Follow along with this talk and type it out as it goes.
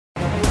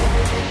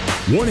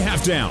One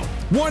half down,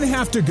 one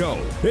half to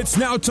go. It's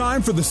now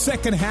time for the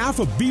second half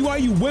of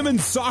BYU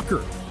Women's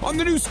Soccer on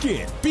the new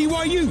skin,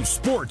 BYU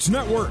Sports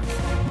Network.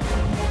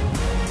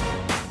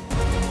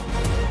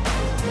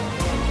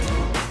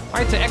 All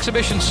right, to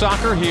exhibition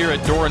soccer here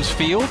at Dorrance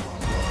Field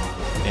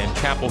in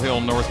Chapel Hill,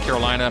 North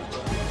Carolina.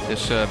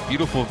 This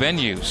beautiful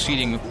venue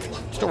seating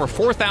just over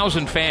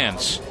 4,000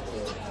 fans.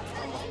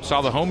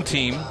 Saw the home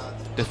team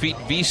defeat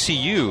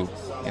VCU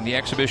in the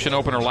exhibition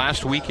opener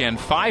last weekend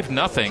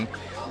 5-0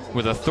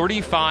 with a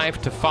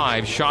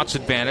 35-5 shots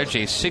advantage,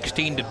 a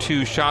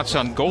 16-2 shots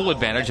on goal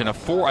advantage, and a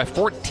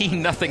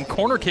 14-0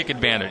 corner kick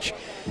advantage.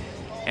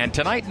 And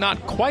tonight,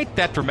 not quite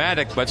that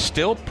dramatic, but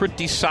still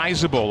pretty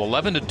sizable.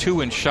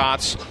 11-2 in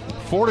shots,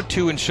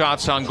 4-2 in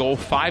shots on goal,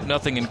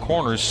 5-0 in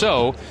corners.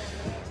 So,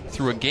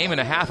 through a game and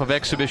a half of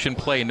exhibition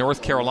play,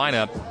 North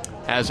Carolina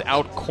has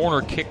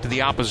out-corner kicked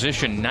the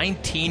opposition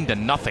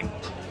 19-0.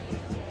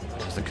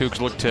 As the Cougs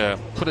look to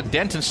put a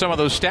dent in some of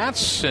those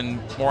stats, and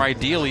more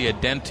ideally a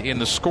dent in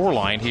the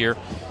scoreline here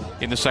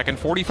in the second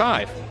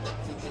 45.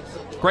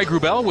 Greg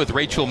Wrubell with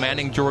Rachel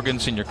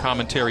Manning-Jorgensen, your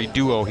commentary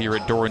duo here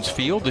at Dorrance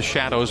Field. The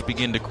shadows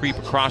begin to creep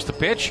across the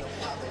pitch.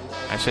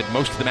 I said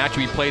most of the match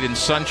will be played in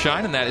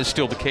sunshine, and that is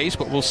still the case,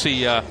 but we'll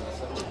see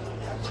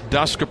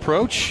dusk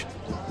approach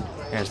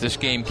as this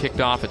game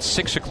kicked off at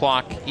 6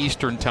 o'clock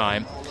Eastern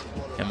Time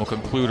and will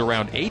conclude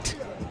around 8.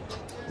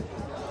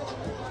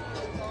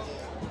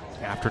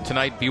 After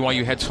tonight,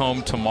 BYU heads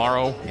home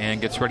tomorrow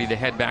and gets ready to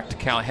head out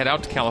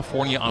to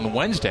California on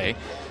Wednesday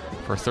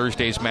for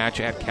Thursday's match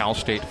at Cal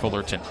State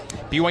Fullerton.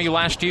 BYU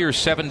last year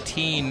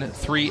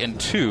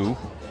 17-3-2,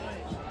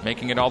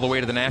 making it all the way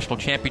to the national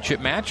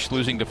championship match,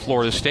 losing to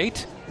Florida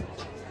State,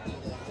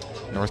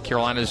 North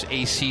Carolina's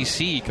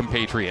ACC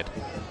compatriot.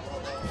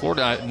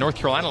 North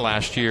Carolina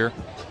last year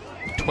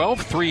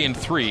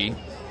 12-3-3,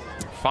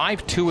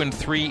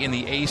 5-2-3 in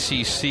the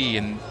ACC,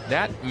 and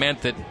that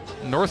meant that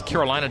North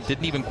Carolina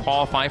didn't even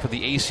qualify for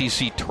the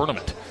ACC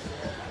tournament.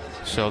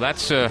 So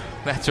that's a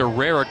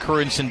rare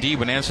occurrence indeed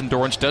when Anson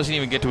Dorrance doesn't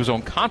even get to his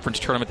own conference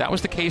tournament. That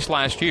was the case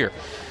last year.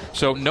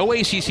 So no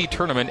ACC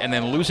tournament, and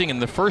then losing in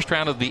the first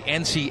round of the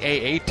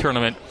NCAA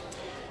tournament.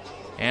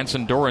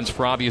 Anson Dorrance,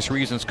 for obvious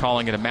reasons,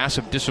 calling it a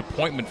massive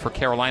disappointment for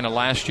Carolina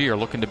last year,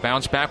 looking to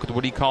bounce back with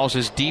what he calls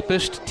his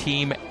deepest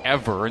team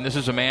ever. And this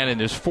is a man in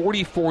his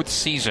 44th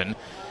season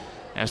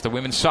as the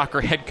women's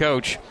soccer head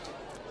coach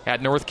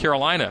at North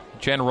Carolina.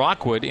 Jen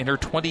Rockwood in her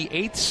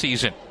 28th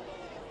season.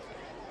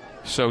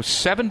 So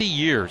 70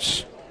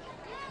 years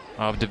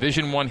of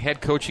Division I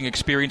head coaching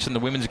experience in the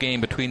women's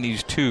game between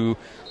these two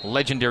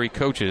legendary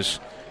coaches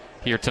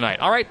here tonight.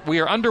 All right, we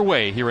are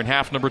underway here in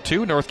half number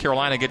 2. North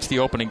Carolina gets the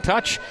opening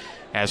touch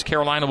as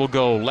Carolina will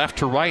go left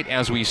to right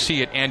as we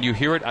see it and you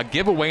hear it. A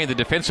giveaway in the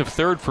defensive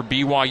third for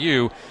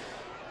BYU.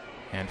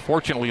 And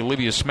fortunately,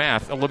 Olivia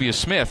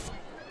Smith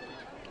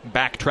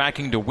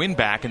backtracking to win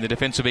back in the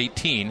defensive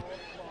 18.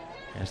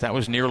 As that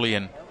was nearly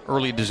an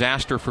early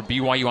disaster for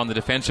BYU on the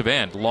defensive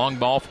end. Long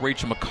ball for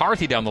Rachel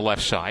McCarthy down the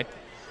left side.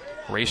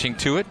 Racing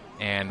to it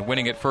and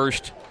winning it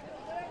first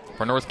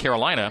for North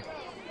Carolina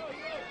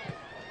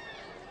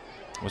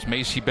was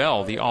Macy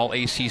Bell, the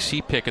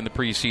All-ACC pick in the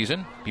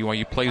preseason.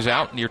 BYU plays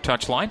out near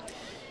touchline.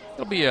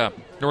 It'll be a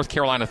North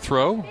Carolina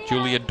throw.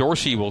 Julia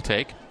Dorsey will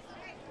take.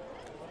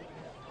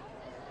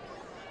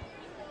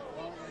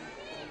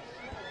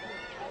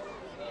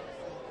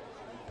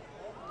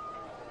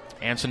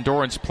 Anson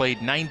Dorrance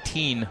played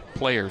 19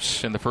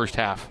 players in the first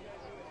half.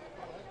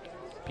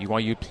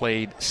 BYU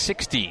played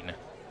 16,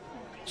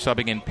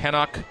 subbing in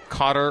Pennock,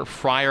 Cotter,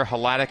 Fryer,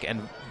 Hladek,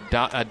 and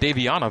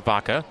Daviana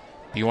Vaca.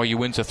 BYU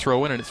wins a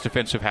throw-in its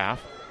defensive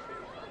half.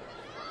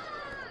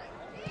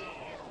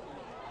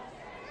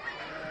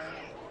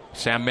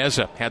 Sam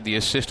Meza had the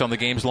assist on the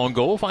game's lone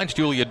goal, finds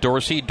Julia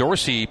Dorsey.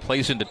 Dorsey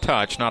plays into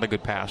touch, not a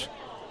good pass.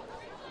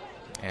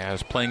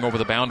 As playing over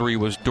the boundary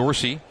was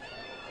Dorsey.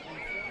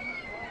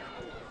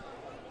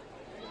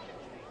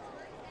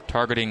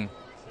 Targeting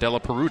Della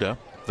Peruta,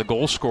 the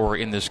goal scorer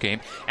in this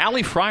game.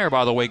 Allie Fryer,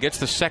 by the way, gets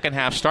the second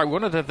half start. We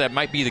wondered if that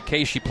might be the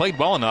case. She played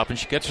well enough, and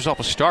she gets herself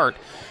a start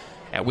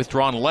at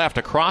withdrawn left.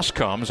 A cross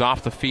comes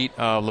off the feet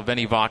of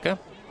Leveni Vaca.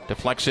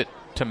 Deflects it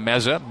to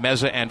Meza.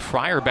 Meza and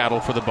Fryer battle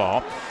for the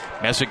ball.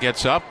 Meza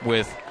gets up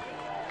with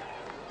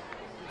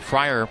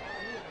Fryer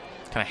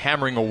kind of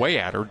hammering away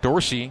at her.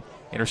 Dorsey,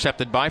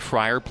 intercepted by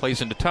Fryer,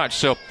 plays into touch.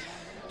 So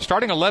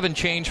starting 11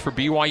 change for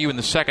BYU in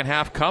the second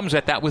half comes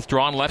at that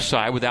withdrawn left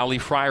side with Ali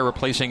Fryer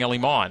replacing Ellie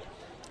Maughan.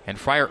 And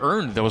Fryer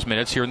earned those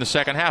minutes here in the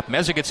second half.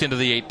 Meza gets into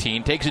the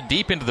 18, takes it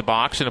deep into the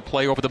box, and a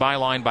play over the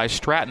byline by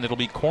Stratton. It'll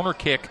be corner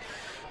kick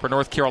for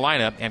North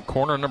Carolina, and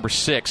corner number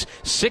 6.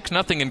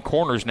 6-0 in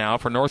corners now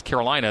for North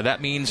Carolina.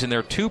 That means in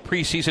their 2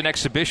 preseason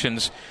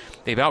exhibitions,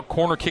 they've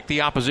out-corner kicked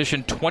the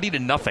opposition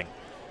 20-0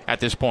 at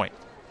this point.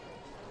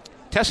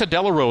 Tessa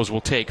Delarose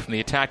will take from the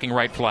attacking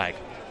right flag.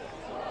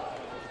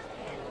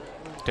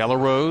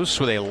 Delarose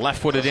with a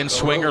left-footed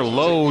in-swinger,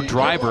 low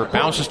driver,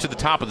 bounces to the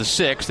top of the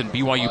 6th, and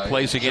BYU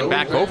plays again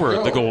back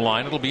over the goal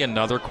line. It'll be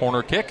another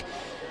corner kick.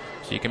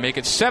 So you can make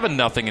it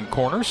 7-0 in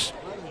corners.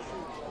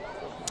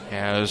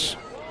 as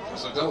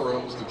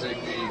Rose to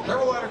take the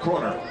Carolina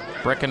corner.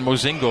 Brecken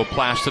Mozingo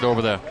blasted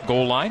over the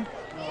goal line.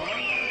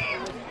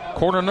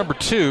 Corner number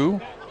 2.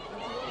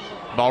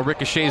 Ball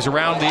ricochets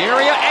around the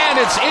area, and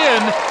it's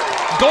in.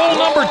 Goal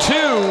number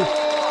 2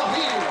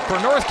 for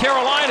North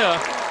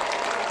Carolina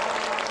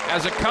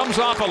as it comes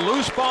off a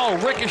loose ball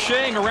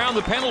ricocheting around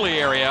the penalty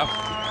area.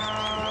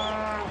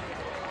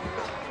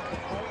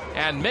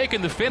 And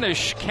making the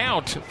finish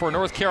count for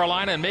North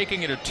Carolina and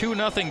making it a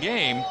 2-0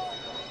 game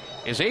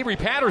is Avery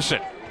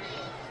Patterson.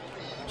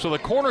 So the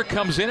corner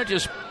comes in, it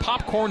just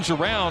popcorns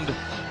around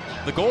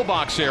the goal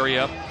box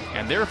area,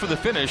 and there for the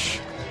finish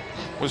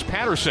was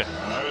Patterson.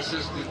 This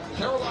is the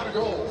Carolina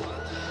goal.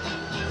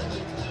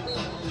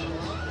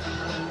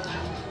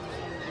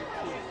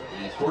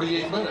 The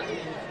 48th minute.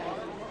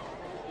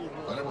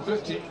 Number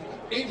 15,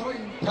 Avery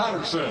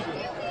Patterson.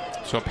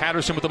 So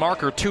Patterson with the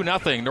marker,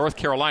 2-0 North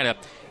Carolina,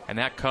 and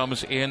that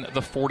comes in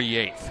the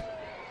 48th.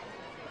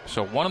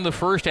 So 1 in the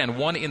first and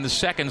 1 in the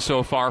second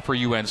so far for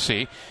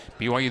UNC.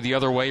 BYU the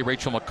other way,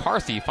 Rachel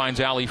McCarthy finds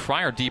Allie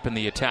Fryer deep in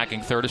the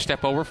attacking third. A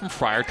step over from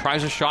Fryer,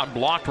 tries a shot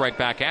blocked right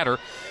back at her,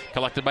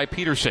 collected by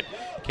Peterson.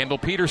 Kendall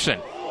Peterson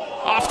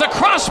off the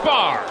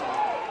crossbar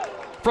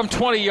from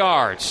 20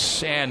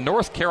 yards. And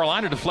North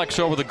Carolina deflects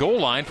over the goal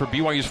line for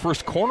BYU's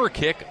first corner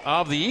kick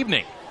of the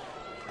evening.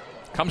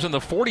 Comes in the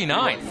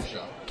 49th.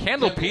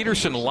 Kendall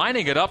Peterson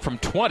lining it up from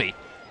 20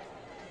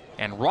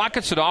 and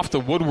rockets it off the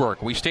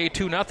woodwork. We stay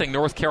 2-0.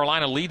 North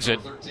Carolina leads it,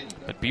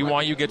 but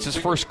BYU gets his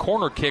first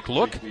corner kick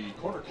look.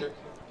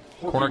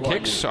 Corner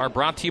kicks are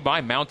brought to you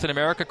by Mountain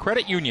America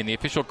Credit Union, the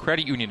official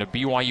credit union of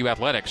BYU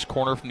Athletics.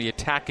 Corner from the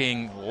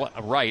attacking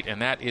right,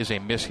 and that is a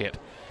mishit.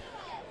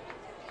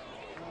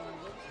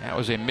 That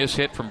was a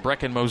mishit from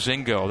Brecken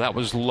Mozingo. That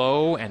was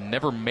low and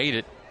never made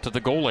it to the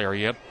goal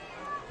area.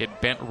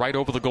 It bent right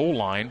over the goal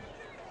line,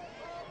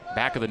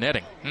 back of the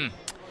netting.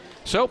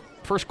 So,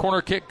 first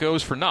corner kick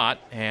goes for naught,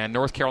 and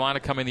North Carolina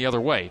coming the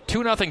other way.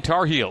 2-0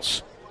 Tar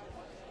Heels,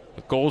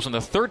 with goals in the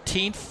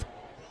 13th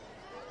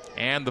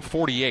and the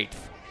 48th.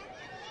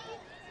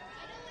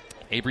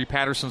 Avery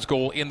Patterson's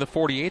goal in the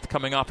 48th,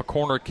 coming off a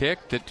corner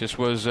kick that just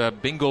was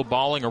bingo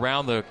balling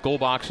around the goal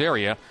box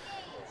area.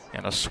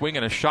 And a swing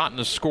and a shot and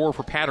a score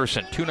for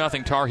Patterson.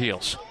 2-0 Tar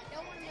Heels.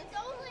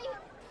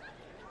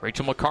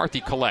 Rachel McCarthy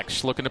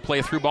collects, looking to play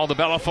a through ball to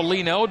Bella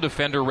Folino.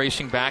 Defender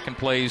racing back and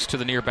plays to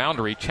the near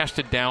boundary.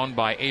 Chested down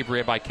by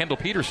Kendall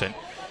Peterson.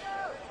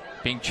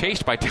 Being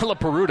chased by Della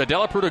Peruta.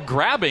 Della Peruta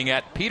grabbing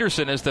at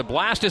Peterson as the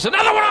blast is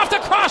another one off the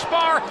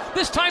crossbar.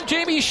 This time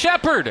Jamie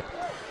Shepard.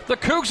 The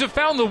Cougs have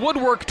found the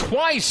woodwork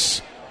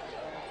twice.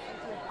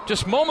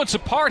 Just moments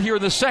apart here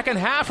in the second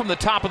half from the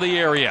top of the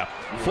area.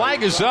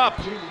 Flag is up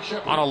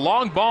on a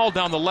long ball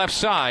down the left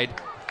side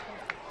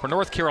for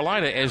North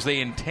Carolina as they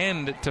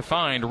intend to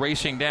find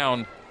racing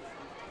down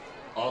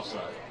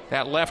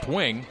that left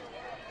wing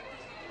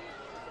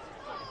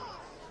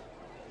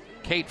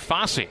Kate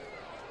Fossey.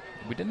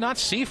 We did not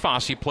see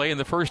Fossey play in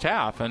the first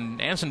half,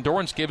 and Anson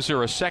Dorrance gives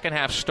her a second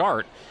half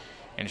start,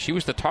 and she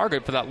was the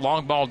target for that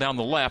long ball down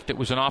the left. It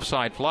was an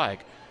offside flag.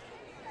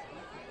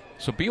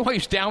 So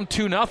BYU's down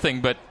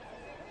 2-0, but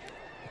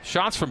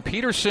shots from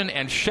Peterson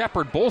and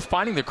Shepard both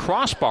finding the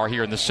crossbar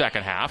here in the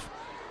second half,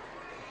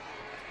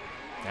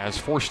 as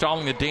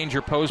forestalling the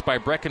danger posed by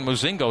Brecken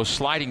Mozingo,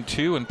 sliding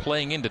to and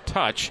playing into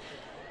touch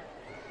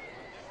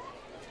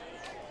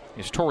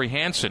is Tori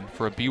Hansen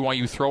for a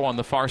BYU throw on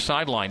the far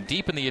sideline.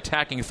 Deep in the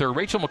attacking third.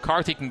 Rachel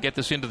McCarthy can get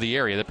this into the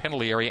area, the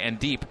penalty area, and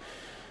deep.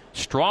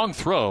 Strong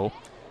throw.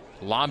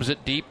 Lobs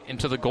it deep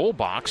into the goal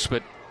box,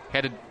 but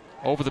headed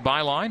over the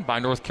byline by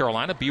North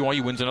Carolina.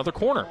 BYU wins another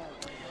corner.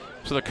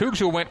 So the Cougs,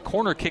 who went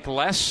corner kick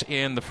less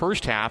in the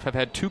first half, have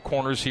had 2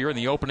 corners here in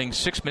the opening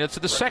 6 minutes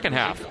of the second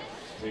half.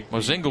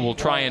 Mozingo will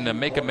try and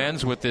make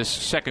amends with this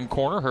second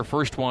corner. Her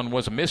first one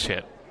was a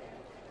mishit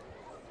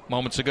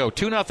moments ago.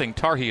 2-0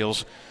 Tar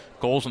Heels.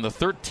 Goals in the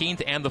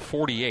 13th and the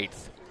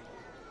 48th.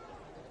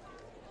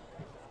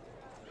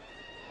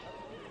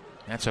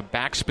 That's a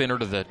backspinner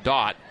to the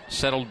dot,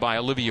 settled by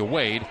Olivia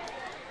Wade.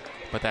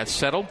 But that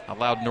settled,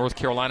 allowed North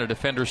Carolina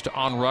defenders to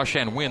onrush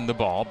and win the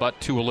ball,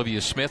 but to Olivia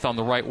Smith on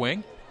the right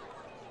wing.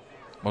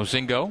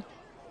 Mozingo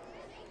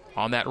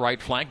on that right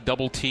flank,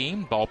 double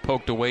team. Ball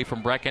poked away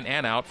from Brecken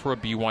and out for a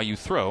BYU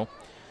throw.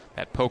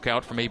 That poke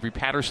out from Avery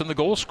Patterson, the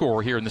goal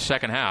scorer here in the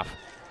second half.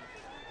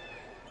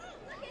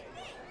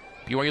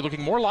 BYU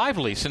looking more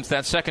lively since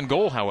that second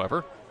goal,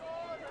 however.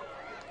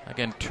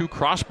 Again, 2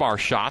 crossbar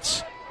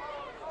shots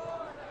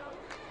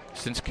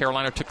since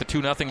Carolina took the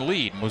 2-0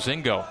 lead.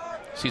 Mozingo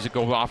sees it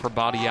go off her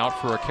body out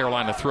for a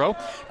Carolina throw.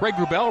 Greg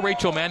Wrubell,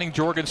 Rachel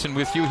Manning-Jorgensen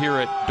with you here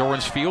at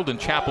Dorrance Field in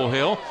Chapel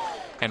Hill.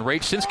 And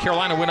Rach, since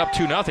Carolina went up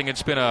 2-0,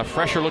 it's been a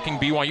fresher-looking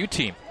BYU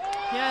team.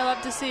 Yeah, I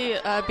love to see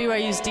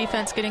BYU's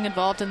defense getting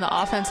involved in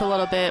the offense a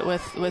little bit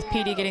with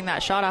Petey getting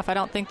that shot off. I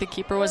don't think the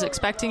keeper was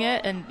expecting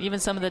it, and even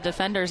some of the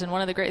defenders. And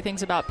one of the great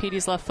things about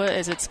Petey's left foot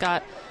is it's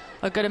got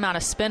a good amount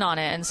of spin on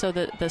it, and so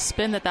the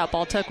spin that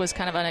ball took was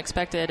kind of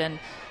unexpected, and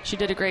she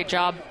did a great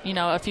job,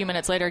 a few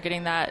minutes later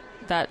getting that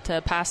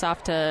that pass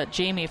off to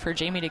Jamie for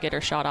Jamie to get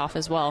her shot off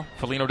as well.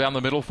 Foligno down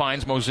the middle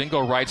finds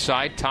Mozingo right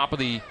side, top of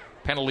the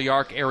penalty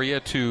arc area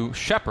to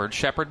Shepard.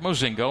 Shepard,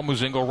 Mozingo.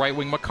 Mozingo right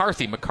wing,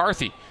 McCarthy.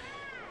 McCarthy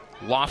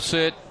lofts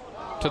it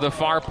to the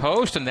far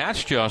post, and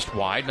that's just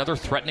wide. Another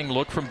threatening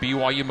look from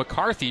BYU.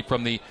 McCarthy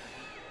from the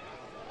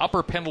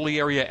upper penalty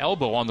area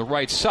elbow on the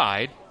right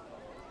side.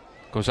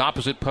 Goes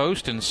opposite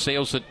post and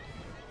sails it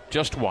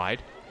just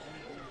wide.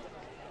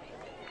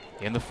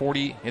 In the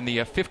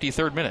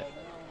 53rd minute.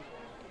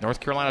 North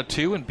Carolina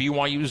 2 and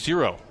BYU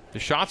 0. The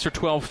shots are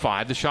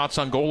 12-5. The shots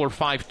on goal are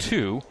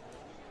 5-2.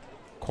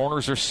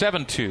 Corners are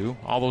 7-2.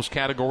 All those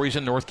categories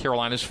in North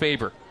Carolina's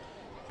favor.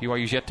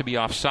 BYU's yet to be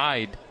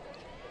offside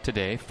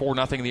today.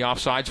 4-0 the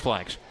offsides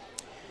flags.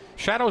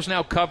 Shadows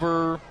now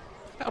cover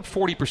about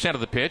 40% of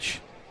the pitch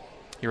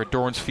here at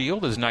Dorrance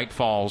Field as night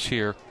falls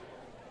here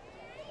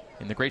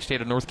in the great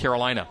state of North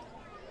Carolina.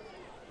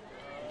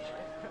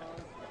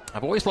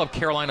 I've always loved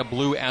Carolina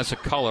blue as a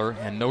color,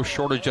 and no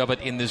shortage of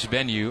it in this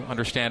venue,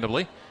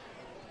 understandably.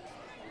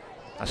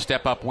 A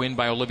step-up win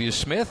by Olivia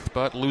Smith,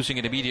 but losing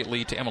it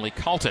immediately to Emily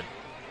Carlton.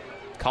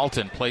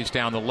 Carlton plays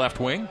down the left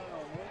wing.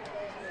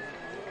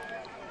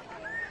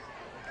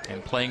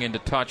 And playing into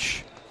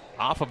touch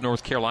off of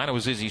North Carolina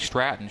was Izzy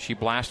Stratton. She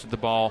blasted the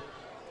ball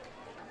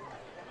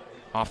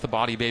off the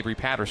body of Avery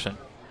Patterson.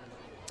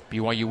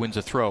 BYU wins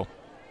a throw.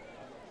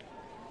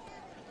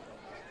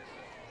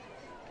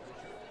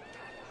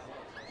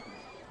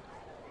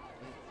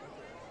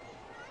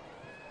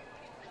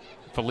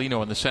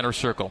 Foligno in the center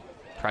circle.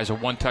 Tries a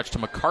one-touch to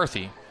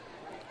McCarthy.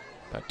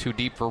 About too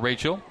deep for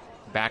Rachel.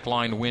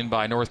 Backline win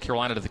by North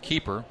Carolina to the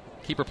keeper.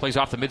 Keeper plays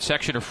off the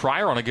midsection of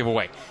Fryer on a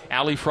giveaway.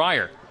 Allie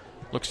Fryer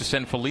looks to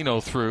send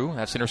Foligno through.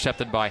 That's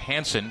intercepted by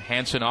Hansen.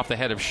 Hansen off the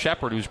head of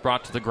Shepard, who's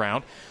brought to the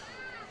ground.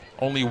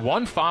 Only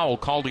one foul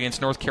called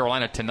against North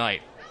Carolina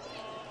tonight.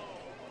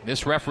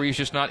 This referee is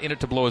just not in it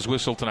to blow his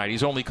whistle tonight.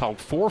 He's only called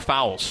 4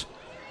 fouls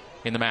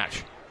in the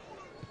match.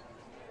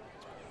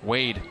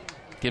 Wade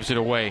gives it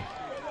away.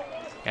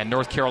 And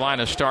North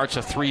Carolina starts a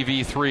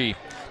 3v3.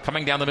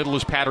 Coming down the middle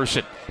is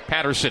Patterson.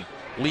 Patterson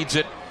leads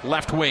it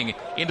left wing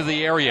into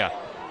the area.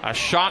 A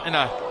shot and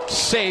a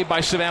save by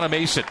Savannah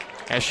Mason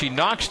as she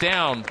knocks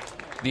down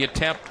the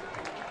attempt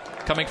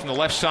coming from the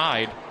left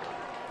side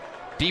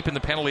deep in the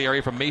penalty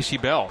area from Macy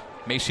Bell.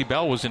 Macy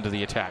Bell was into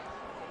the attack.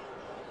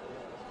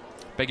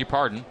 Beg your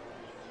pardon.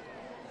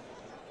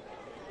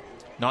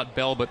 Not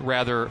Bell, but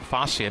rather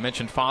Fossey. I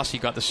mentioned Fossey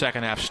got the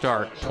second half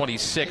start.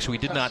 26 we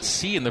did not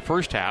see in the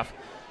first half.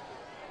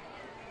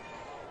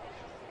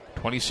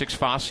 26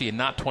 Fossey and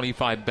not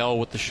 25 Bell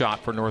with the shot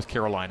for North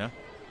Carolina.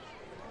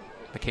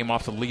 That came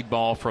off the lead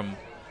ball from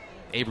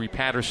Avery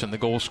Patterson, the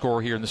goal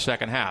scorer here in the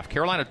second half.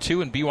 Carolina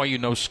 2 and BYU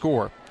no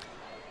score.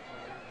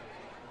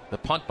 The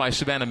punt by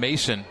Savannah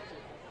Mason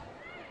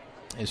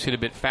is hit a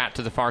bit fat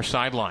to the far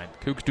sideline.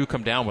 Cougs do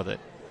come down with it.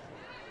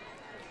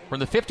 We're in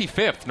the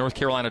 55th, North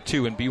Carolina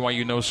 2 and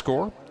BYU no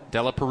score.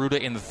 Della Peruta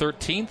in the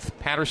 13th,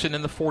 Patterson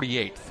in the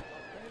 48th.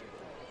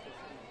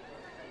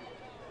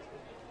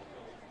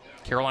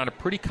 Carolina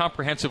pretty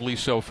comprehensively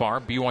so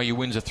far. BYU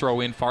wins a throw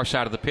in far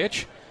side of the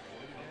pitch.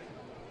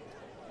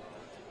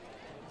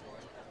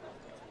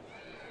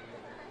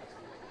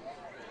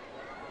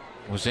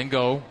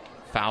 Mozingo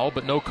foul,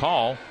 but no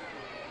call.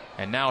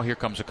 And now here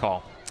comes a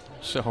call.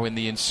 So in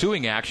the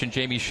ensuing action,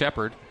 Jamie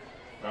Shepard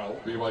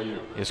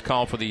is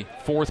called for the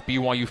 4th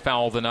BYU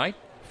foul of the night.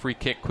 Free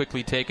kick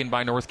quickly taken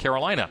by North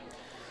Carolina.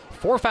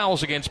 4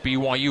 fouls against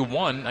BYU,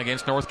 1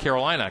 against North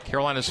Carolina.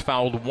 Carolina's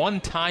fouled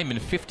 1 time in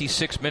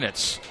 56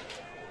 minutes.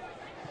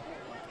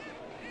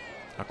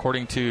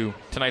 According to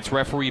tonight's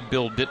referee,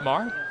 Bill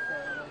Dittmar.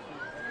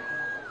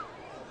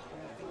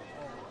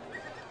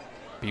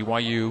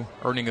 BYU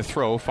earning a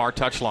throw, far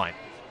touchline.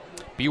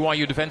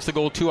 BYU defends the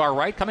goal to our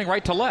right, coming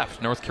right to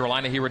left. North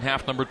Carolina here in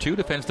half number 2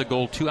 defends the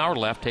goal to our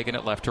left, taking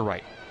it left to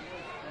right.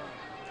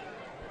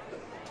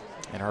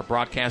 And our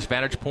broadcast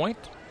vantage point,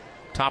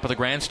 top of the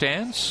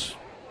grandstands.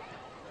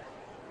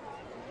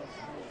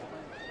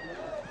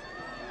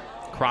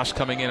 Cross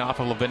coming in off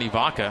of Leveni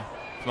Vaca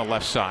from the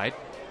left side.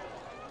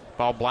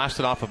 Ball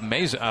blasted off of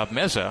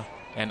Meza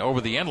and over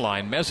the end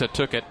line. Meza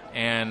took it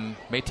and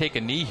may take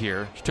a knee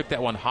here. She took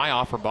that one high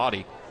off her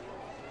body.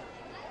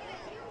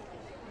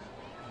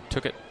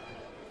 Took it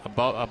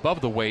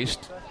above the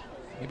waist.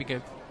 Maybe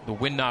get the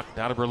wind knocked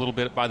out of her a little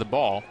bit by the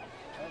ball.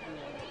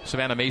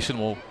 Savannah Mason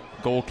will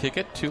goal kick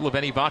it to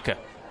Leveni Vaca.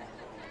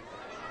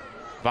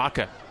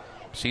 Vaca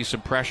sees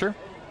some pressure.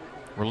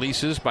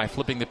 Releases by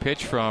flipping the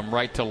pitch from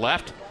right to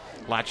left.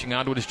 Latching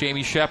onto it is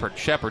Jamie Shepard.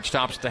 Shepard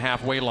stops at the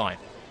halfway line.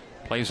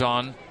 Plays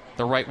on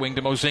the right wing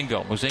to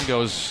Mozingo.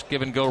 Mozingo's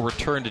give-and-go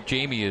return to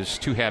Jamie is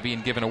too heavy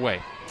and given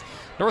away.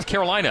 North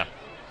Carolina,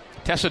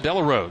 Tessa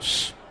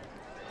Delarose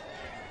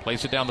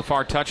plays it down the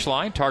far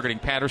touchline, targeting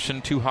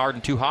Patterson too hard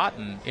and too hot,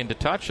 and into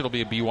touch. It'll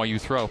be a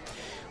BYU throw.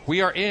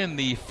 We are in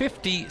the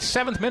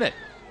 57th minute.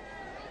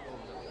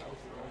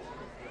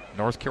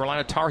 North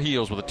Carolina Tar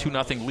Heels with a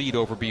 2-0 lead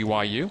over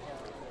BYU.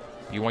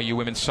 BYU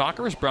Women's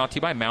Soccer is brought to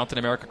you by Mountain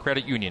America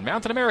Credit Union.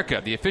 Mountain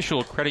America, the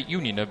official credit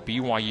union of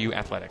BYU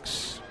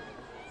Athletics.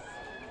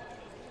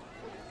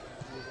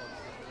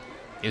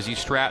 Izzy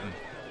Stratton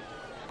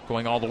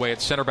going all the way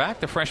at center back,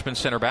 the freshman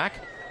center back.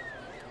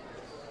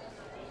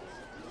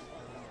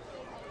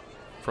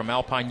 From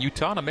Alpine,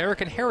 Utah,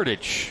 American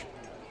heritage.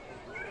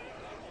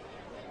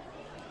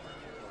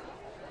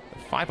 The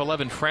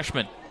 5'11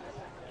 freshman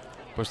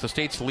was the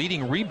state's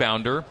leading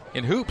rebounder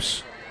in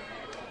hoops.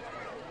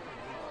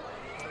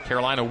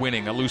 Carolina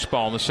winning a loose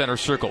ball in the center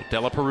circle.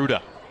 Della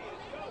Peruta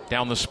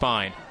down the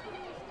spine.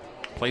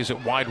 Plays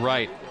it wide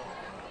right.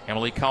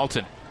 Emily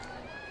Carlton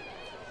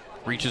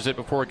reaches it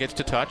before it gets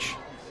to touch.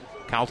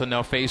 Carlton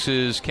now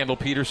faces Kendall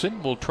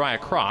Peterson. Will try a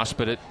cross,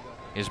 but it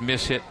is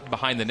mishit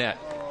behind the net.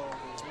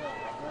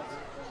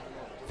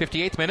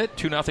 58th minute,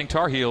 2-0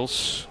 Tar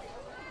Heels.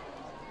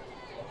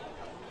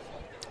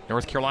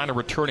 North Carolina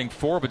returning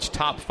 4 of its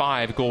top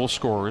 5 goal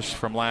scorers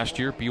from last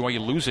year.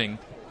 BYU losing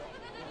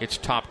its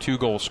top 2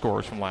 goal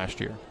scorers from last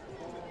year.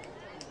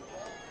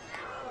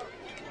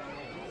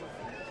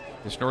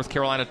 This North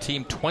Carolina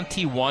team,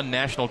 21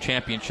 national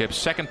championships.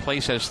 Second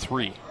place has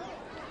 3.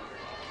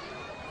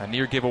 A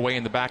near giveaway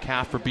in the back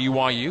half for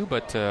BYU,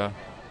 but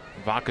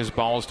Vaca's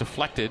ball is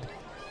deflected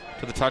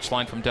to the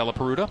touchline from Della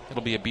Peruta.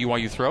 It'll be a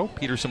BYU throw.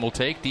 Peterson will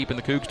take deep in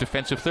the Cougs'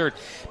 defensive third.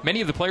 Many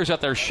of the players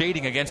out there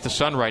shading against the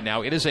sun right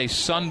now. It is a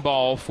sun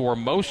ball for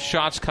most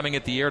shots coming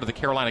at the air to the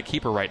Carolina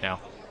keeper right now.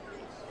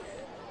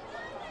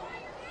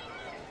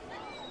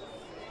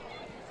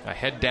 A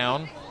head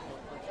down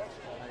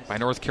by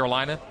North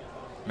Carolina.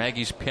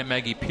 Maggie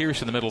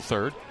Pierce in the middle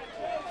third.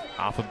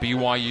 Off of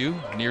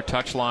BYU, near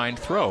touchline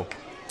throw.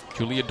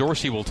 Julia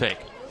Dorsey will take.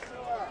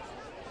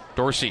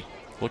 Dorsey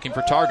looking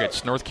for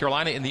targets. North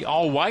Carolina in the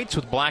all-whites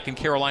with black and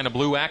Carolina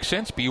blue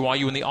accents.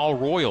 BYU in the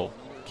all-royal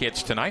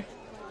kits tonight.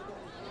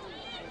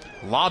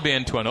 Lob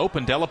in to an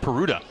open Della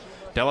Peruta.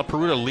 Della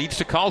Peruta leads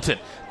to Carlton.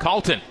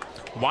 Carlton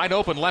wide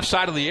open left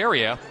side of the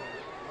area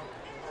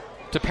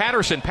to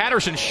Patterson.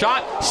 Patterson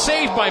shot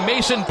saved by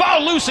Mason.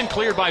 Ball loose and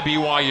cleared by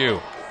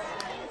BYU.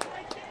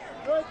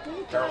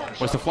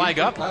 Was the flag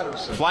up?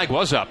 The flag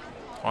was up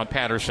on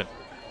Patterson.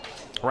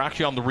 We're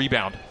actually on the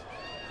rebound.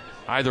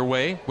 Either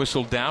way,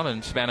 whistled down,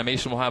 and Savannah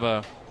Mason will have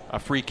a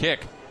free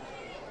kick.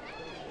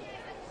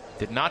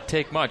 Did not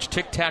take much.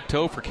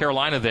 Tic-tac-toe for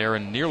Carolina there,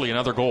 and nearly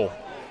another goal.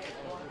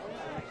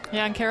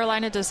 Yeah, and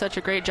Carolina does such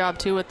a great job,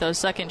 too, with those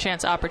second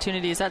chance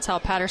opportunities. That's how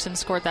Patterson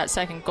scored that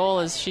second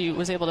goal, is she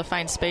was able to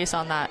find space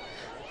on that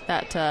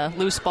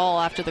loose ball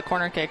after the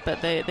corner kick.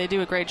 But they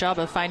do a great job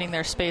of finding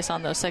their space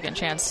on those second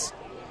chance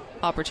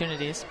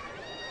opportunities.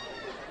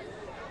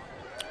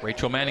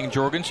 Rachel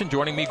Manning-Jorgensen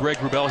joining me, Greg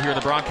Wrubell here in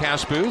the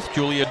broadcast booth.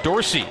 Julia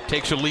Dorsey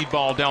takes a lead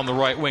ball down the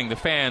right wing. The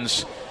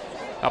fans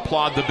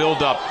applaud the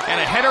build-up. And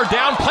a header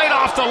down, played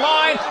off the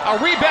line. A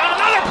rebound,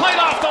 another played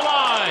off the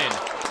line.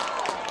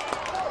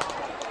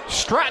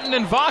 Stratton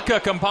and Vaca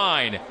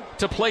combine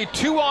to play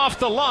 2 off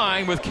the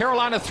line, with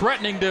Carolina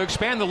threatening to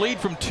expand the lead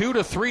from 2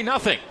 to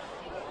 3-0.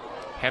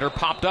 Header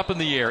popped up in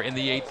the air in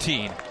the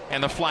 18,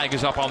 and the flag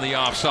is up on the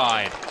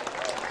offside.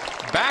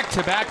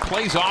 Back-to-back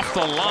plays off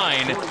the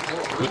line,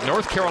 with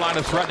North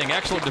Carolina threatening.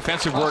 Excellent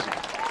defensive work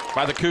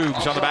by the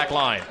Cougs on the back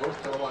line.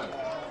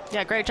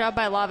 Yeah, great job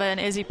by Lava and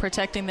Izzy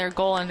protecting their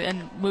goal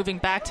and moving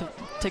back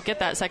to get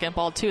that second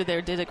ball, too. They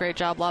did a great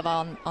job,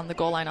 Lava, on the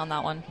goal line on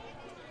that one.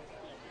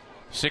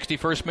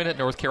 61st minute,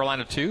 North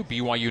Carolina 2,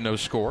 BYU no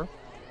score.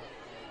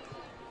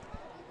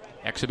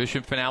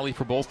 Exhibition finale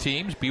for both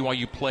teams.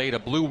 BYU played a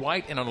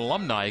blue-white in an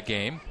alumni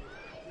game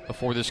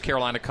before this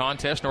Carolina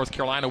contest. North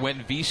Carolina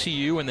went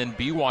VCU and then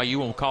BYU, and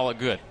we'll call it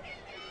good.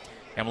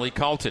 Emily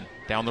Carlton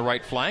down the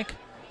right flank.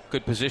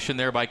 Good position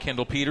there by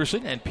Kendall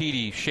Peterson, and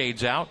Petey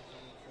shades out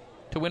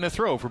to win a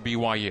throw for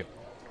BYU.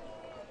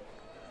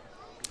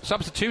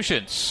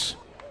 Substitutions.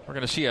 We're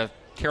going to see a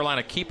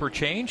Carolina keeper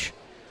change.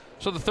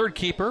 So the third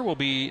keeper will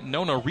be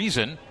Nona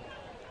Reason.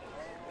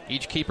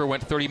 Each keeper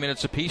went 30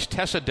 minutes apiece.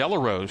 Tessa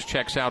Delarose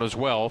checks out as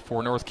well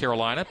for North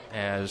Carolina,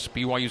 as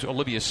BYU's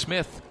Olivia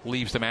Smith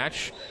leaves the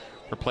match,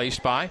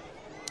 replaced by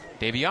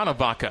Daviana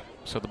Vaca.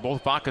 So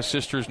both Vaca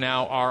sisters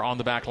now are on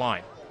the back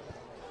line.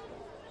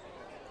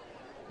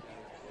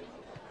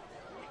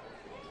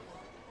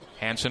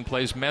 Hansen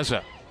plays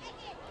Meza.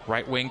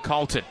 Right wing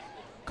Carlton.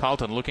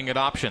 Carlton looking at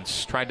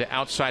options. Tried to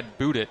outside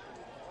boot it,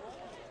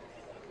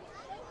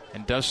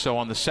 and does so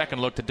on the second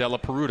look to Della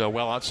Peruta,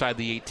 well outside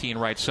the 18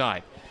 right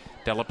side.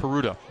 Della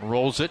Peruta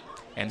rolls it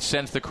and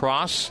sends the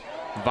cross.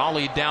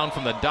 Volleyed down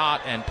from the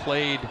dot and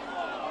played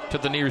to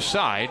the near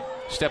side.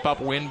 Step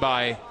up win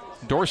by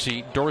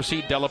Dorsey.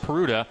 Dorsey, Della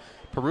Peruta.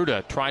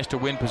 Peruta tries to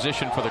win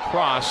position for the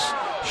cross.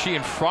 She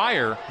and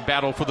Fryer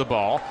battle for the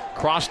ball.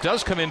 Cross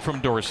does come in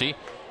from Dorsey,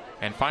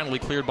 and finally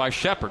cleared by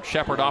Shepard.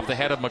 Shepard off the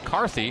head of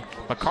McCarthy.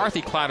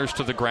 McCarthy clatters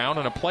to the ground,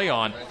 and a play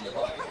on.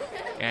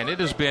 And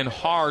it has been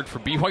hard for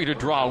BYU to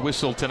draw a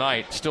whistle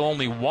tonight. Still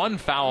only 1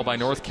 foul by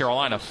North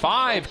Carolina.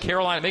 5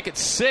 Carolina, make it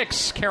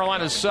 6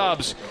 Carolina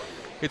subs.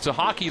 It's a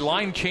hockey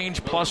line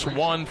change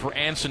 +1 for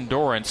Anson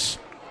Dorrance.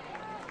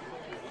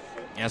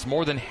 as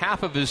more than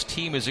half of his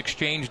team is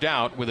exchanged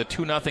out with a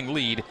 2-0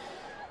 lead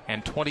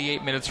and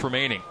 28 minutes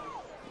remaining.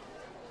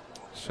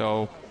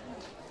 So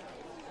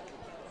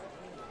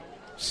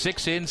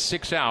 6 in,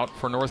 6 out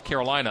for North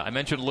Carolina. I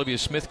mentioned Olivia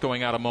Smith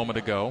going out a moment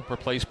ago,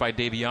 replaced by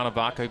Daviana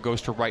Vaca, who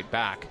goes to right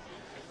back.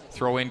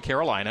 Throw in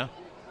Carolina.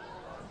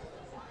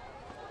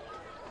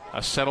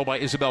 A settle by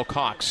Isabel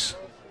Cox.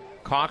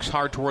 Cox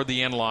hard toward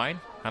the end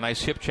line. A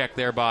nice hip check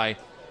there by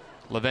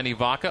Leveni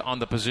Vaca on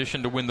the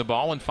position to win the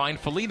ball and find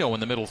Foligno in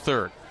the middle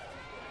third.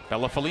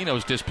 Bella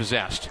Foligno's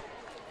dispossessed.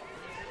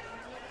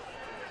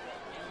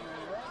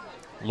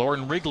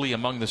 Lauren Wrigley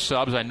among the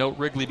subs. I note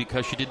Wrigley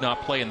because she did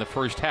not play in the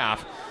first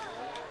half.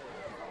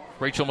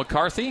 Rachel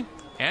McCarthy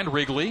and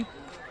Wrigley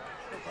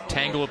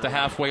tangle at the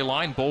halfway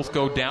line. Both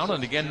go down,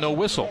 and again, no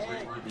whistle.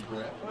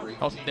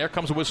 Oh, there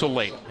comes a whistle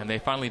late, and they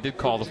finally did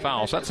call the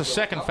foul. So that's the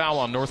second foul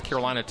on North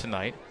Carolina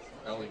tonight.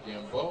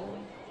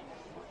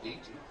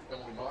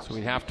 So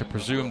we have to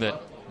presume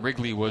that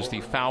Wrigley was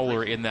the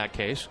fouler in that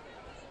case.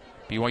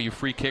 BYU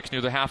free kicks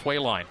near the halfway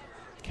line.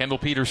 Kendall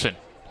Peterson,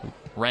 who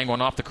rang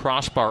one off the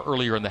crossbar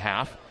earlier in the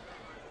half.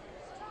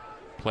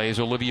 Plays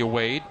Olivia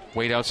Wade.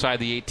 Wade outside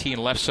the 18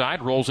 left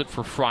side. Rolls it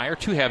for Fryer.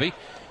 Too heavy.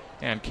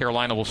 And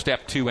Carolina will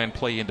step to and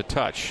play into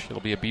touch.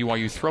 It'll be a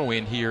BYU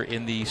throw-in here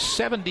in the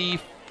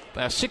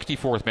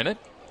 64th minute.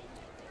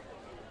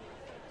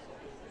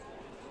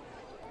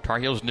 Tar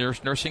Heels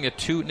nursing a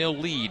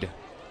 2-0 lead.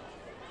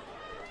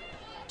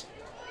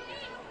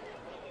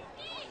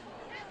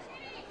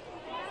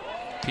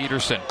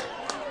 Peterson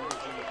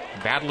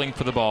battling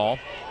for the ball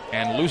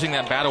and losing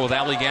that battle with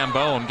Ali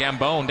Gambone.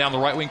 Gambone down the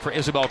right wing for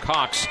Isabel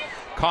Cox.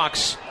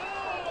 Cox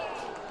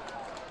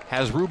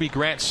has Ruby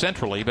Grant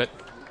centrally, but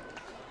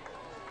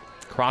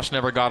cross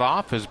never got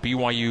off as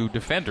BYU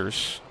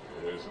defenders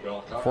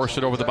forced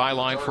it over the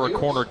byline for a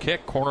corner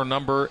kick. Corner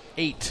number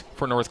 8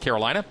 for North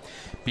Carolina.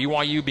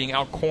 BYU being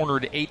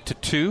out-cornered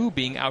 8-2,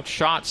 being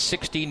outshot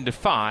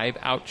 16-5,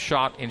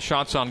 outshot in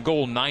shots on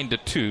goal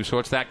 9-2. So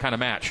it's that kind of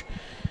match,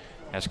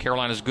 as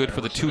Carolina's good for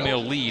the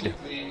 2-0 lead.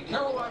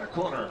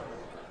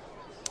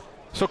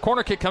 So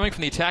corner kick coming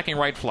from the attacking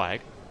right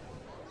flag.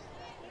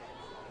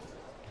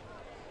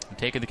 And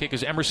taking the kick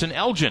is Emerson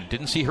Elgin.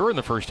 Didn't see her in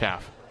the first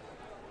half.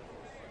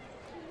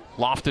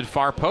 Lofted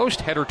far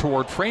post, header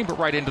toward frame, but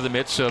right into the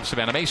midst of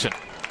Savannah Mason.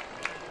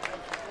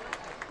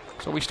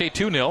 So we stay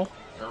 2-0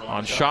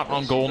 on shot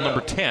on goal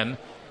number 10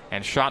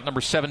 and shot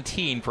number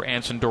 17 for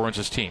Anson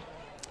Dorrans' team.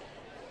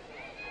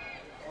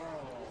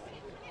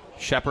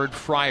 Shepard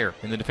Fryer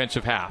in the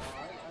defensive half.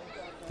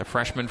 The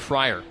freshman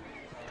Fryer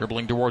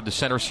dribbling toward the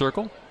center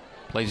circle.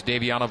 Plays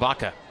Daviana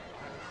Vaca.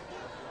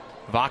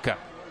 Vaca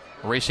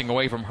racing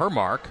away from her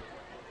mark.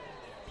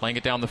 Playing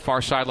it down the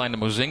far sideline to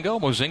Mozingo.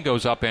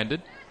 Mozingo's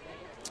upended.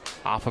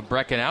 Off of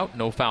Brecken out.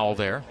 No foul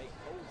there.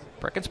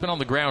 Brecken's been on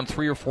the ground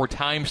 3 or 4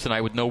 times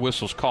tonight with no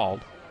whistles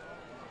called.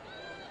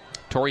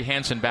 Tori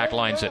Hansen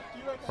backlines it.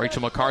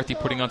 Rachel McCarthy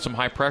putting on some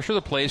high pressure.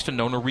 The plays to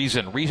Nona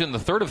Reason. Reason, the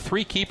third of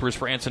 3 keepers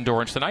for Anson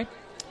Dorrans tonight.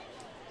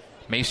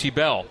 Macy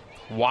Bell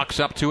walks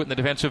up to it in the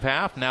defensive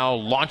half. Now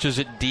launches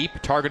it deep,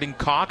 targeting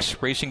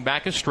Cox. Racing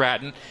back is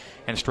Stratton.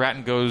 And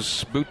Stratton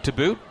goes boot to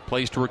boot.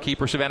 Plays to her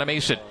keeper, Savannah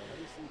Mason,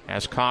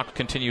 as Cox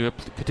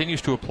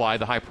continues to apply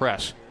the high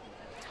press.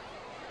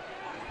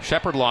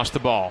 Shepard lost the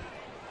ball.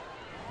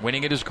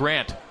 Winning it is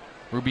Grant.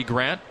 Ruby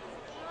Grant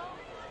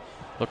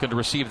looking to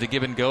receive the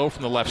give and go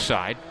from the left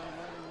side.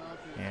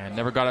 And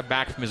never got it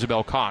back from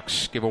Isabel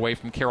Cox. Give away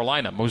from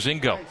Carolina.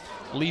 Mozingo.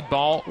 Lead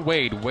ball,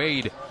 Wade.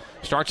 Wade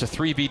starts a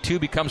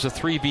 3v2, becomes a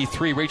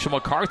 3v3. Rachel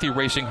McCarthy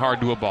racing hard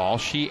to a ball.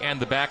 She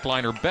and the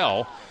backliner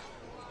Bell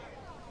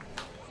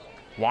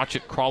watch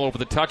it crawl over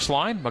the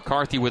touchline.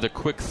 McCarthy with a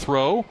quick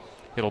throw.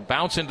 It'll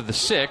bounce into the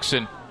 6,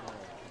 and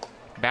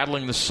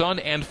battling the Sun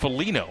and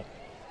Foligno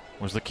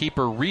was the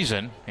keeper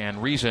Reason,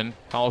 and Reason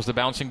follows the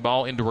bouncing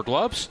ball into her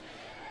gloves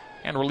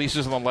and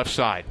releases on the left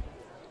side.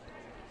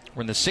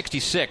 We're in the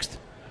 66th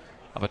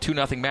of a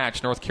 2-0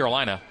 match. North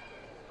Carolina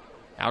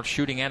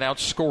outshooting and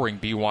outscoring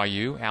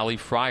BYU. Ali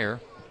Fryer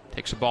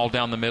takes a ball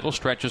down the middle.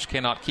 Stretches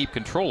cannot keep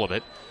control of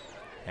it.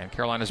 And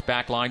Carolina's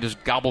back line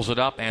just gobbles it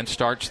up and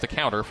starts the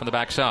counter from the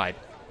backside.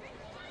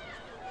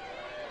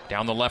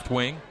 Down the left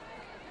wing.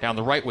 Down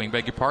the right wing,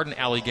 beg your pardon,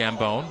 Ali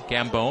Gambone.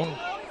 Gambone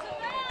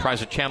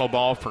tries a channel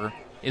ball for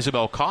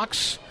Isabel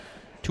Cox.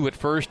 2 at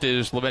first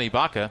is Leveni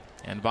Vaca,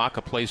 and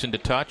Vaca plays into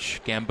touch.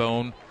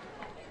 Gambone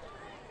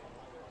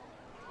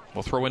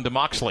will throw into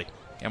Moxley.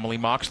 Emily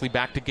Moxley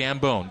back to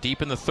Gambone,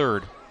 deep in the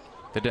third,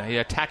 the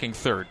attacking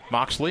third.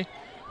 Moxley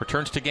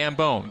returns to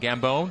Gambone.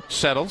 Gambone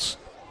settles,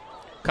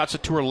 cuts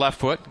it to her left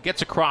foot,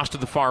 gets across to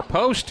the far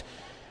post,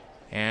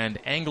 and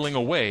angling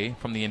away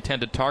from the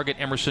intended target,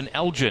 Emerson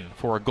Elgin,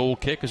 for a goal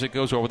kick as it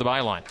goes over the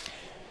byline.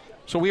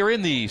 So we are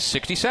in the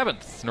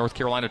 67th. North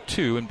Carolina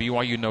 2 and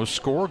BYU no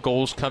score.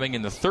 Goals coming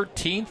in the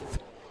 13th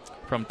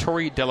from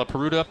Tori Della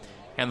Peruta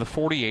and the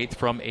 48th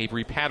from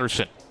Avery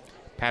Patterson.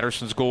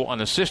 Patterson's goal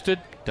unassisted.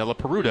 Della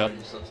Peruta,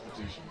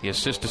 the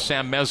assist to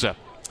Sam Meza.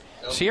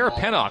 Sierra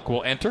Pennock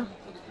will enter.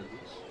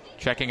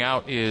 Checking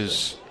out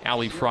is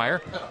Ali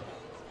Fryer.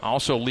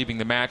 Also leaving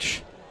the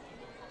match,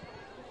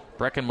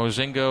 Brecken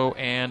Mozingo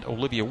and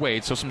Olivia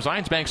Wade. So some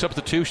Zions Bank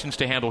substitutions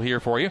to handle here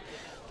for you.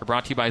 They're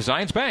brought to you by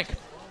Zions Bank.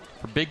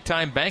 For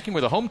big-time banking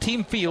with a home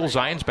team feel,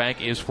 Zions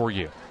Bank is for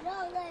you.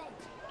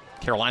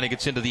 Carolina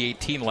gets into the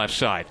 18 left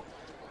side.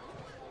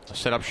 A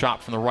set-up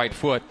shot from the right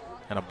foot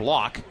and a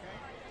block.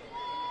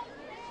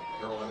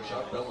 Carolina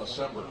shot Bella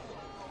Sember.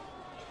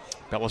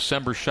 Bella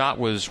Sember's shot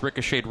was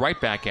ricocheted right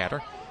back at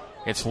her.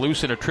 It's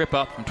loose in a trip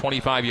up from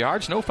 25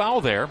 yards. No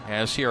foul there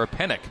as Sierra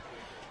Pennick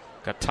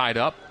got tied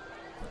up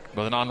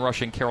with an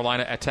on-rushing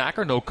Carolina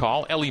attacker. No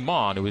call. Ellie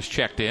Mon, who was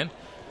checked in.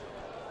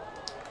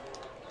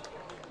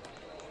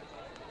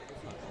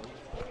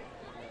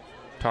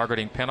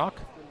 Targeting Pennock.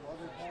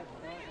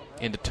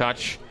 Into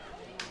touch.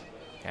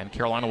 And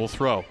Carolina will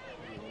throw.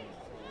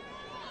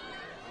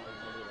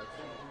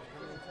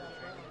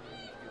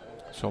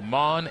 So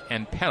Mon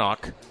and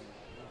Pennock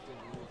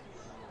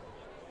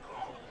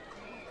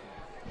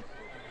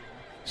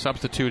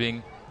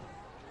substituting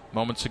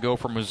moments ago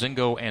for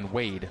Mozingo and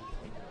Wade.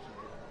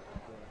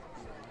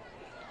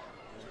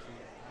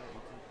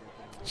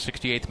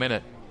 68th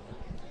minute.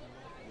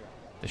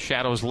 The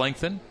shadows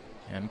lengthen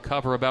and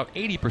cover about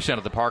 80%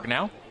 of the park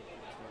now.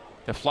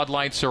 The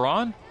floodlights are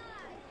on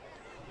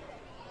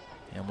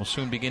and will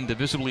soon begin to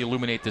visibly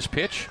illuminate this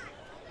pitch.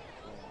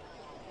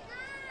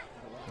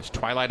 This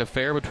twilight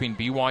affair between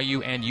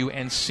BYU and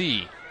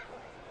UNC.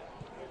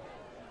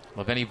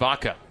 Leveni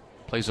Vaca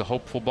plays a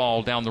hopeful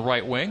ball down the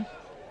right wing,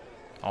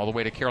 all the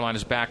way to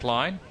Carolina's back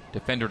line.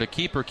 Defender to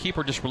keeper.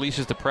 Keeper just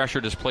releases the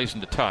pressure, displays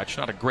into touch.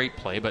 Not a great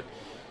play, but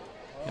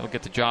it'll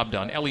get the job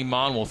done. Ellie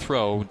Mon will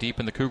throw deep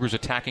in the Cougars'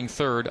 attacking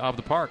third of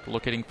the park,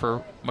 looking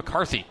for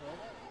McCarthy.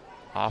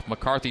 Off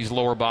McCarthy's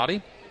lower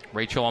body.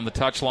 Rachel on the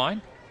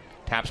touchline.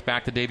 Taps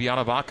back to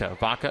Daviana Vaca.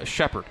 Vaca,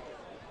 Shepard.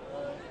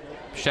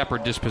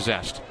 Shepard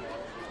dispossessed.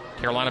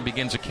 Carolina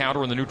begins a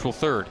counter in the neutral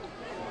third.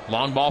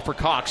 Long ball for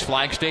Cox.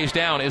 Flag stays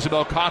down.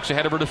 Isabel Cox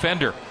ahead of her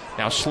defender.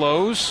 Now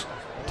slows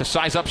to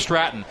size up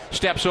Stratton.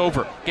 Steps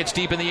over. Gets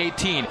deep in the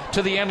 18.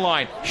 To the end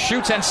line.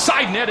 Shoots and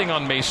side netting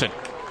on Mason.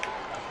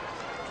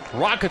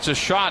 Rockets a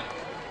shot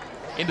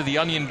into the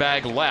onion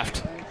bag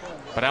left,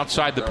 but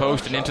outside the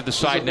post and into the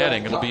side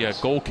netting. It'll be a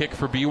goal kick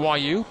for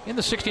BYU in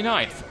the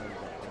 69th.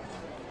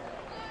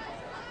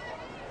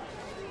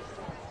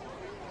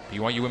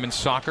 BYU Women's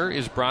Soccer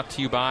is brought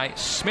to you by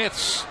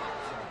Smith's.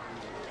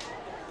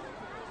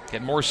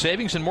 Get more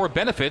savings and more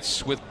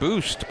benefits with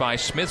Boost by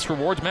Smith's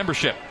Rewards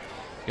membership.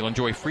 You'll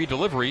enjoy free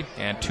delivery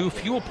and 2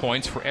 fuel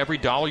points for every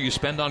 $1 you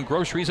spend on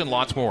groceries and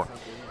lots more.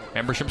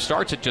 Membership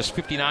starts at just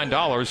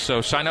 $59,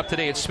 so sign up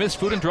today at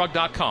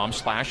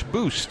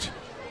smithsfoodanddrug.com/boost.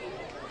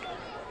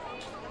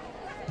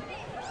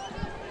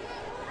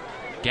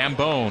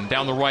 Gambone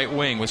down the right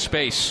wing with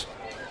space.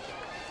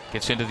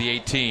 Gets into the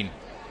 18.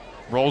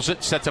 Rolls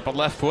it, sets up a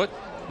left foot.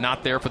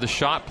 Not there for the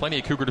shot. Plenty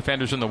of Cougar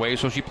defenders in the way,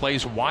 so she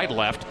plays wide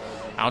left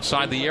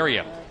outside the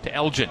area to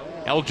Elgin.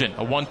 Elgin,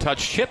 a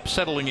one-touch chip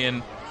settling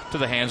in to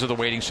the hands of the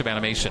waiting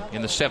Savannah Mason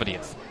in the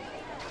 70th.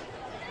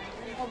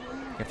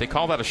 If they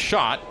call that a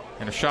shot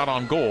and a shot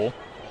on goal,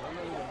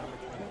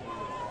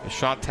 the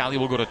shot tally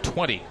will go to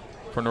 20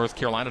 for North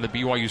Carolina to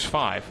BYU's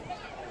 5.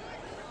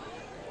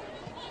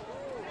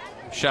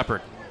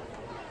 Shepard.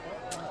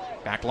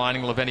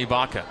 Backlining Leveni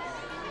Vaca.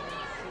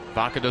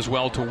 Vaca does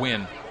well to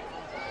win.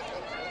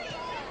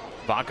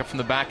 Vaca from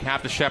the back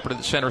half to Shepard at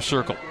the center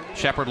circle.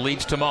 Shepard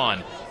leads to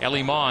Mon.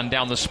 Ellie Mon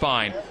down the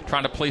spine,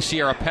 trying to play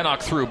Sierra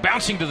Pennock through.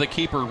 Bouncing to the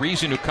keeper,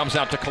 Reason, who comes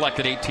out to collect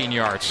at 18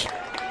 yards.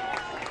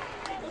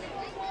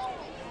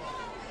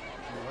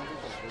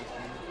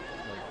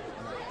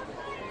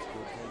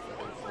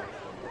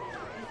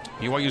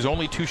 BYU's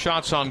only 2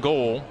 shots on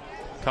goal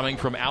coming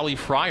from Allie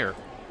Fryer.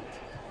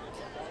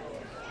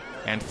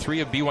 And 3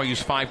 of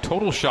BYU's 5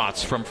 total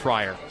shots from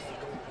Fryer.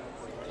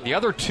 The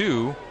other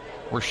 2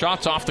 were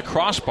shots off the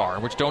crossbar,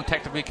 which don't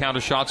technically count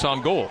as shots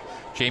on goal.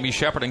 Jamie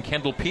Shepard and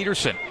Kendall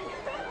Peterson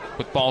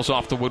with balls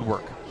off the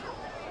woodwork.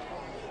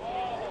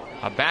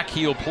 A back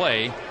heel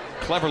play,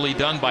 cleverly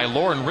done by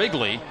Lauren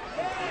Wrigley,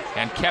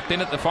 and kept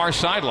in at the far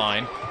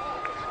sideline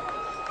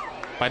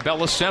by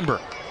Bella Sember.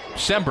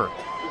 Sember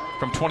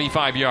from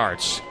 25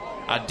 yards.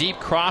 A deep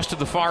cross to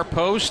the far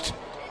post.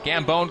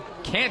 Gambone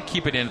can't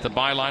keep it in at the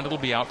byline. It'll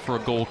be out for a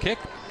goal kick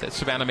that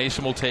Savannah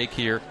Mason will take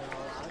here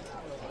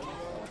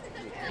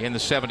in the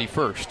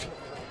 71st.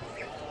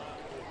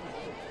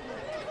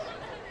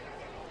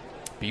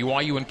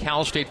 BYU and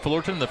Cal State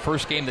Fullerton, the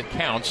first game that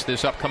counts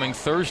this upcoming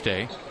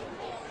Thursday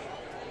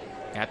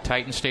at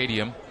Titan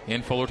Stadium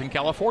in Fullerton,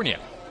 California.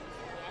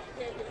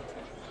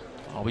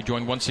 I'll be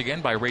joined once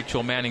again by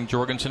Rachel Manning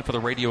Jorgensen for the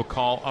radio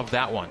call of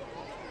that one.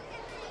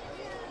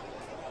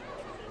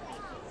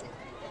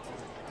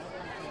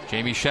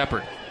 Jamie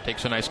Shepard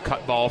takes a nice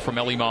cut ball from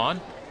Ellie Mon.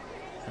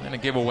 And then a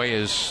giveaway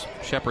is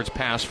Shepard's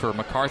pass for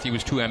McCarthy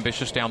was too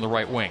ambitious down the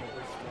right wing.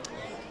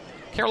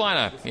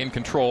 Carolina in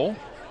control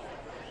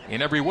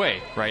in every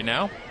way right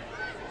now.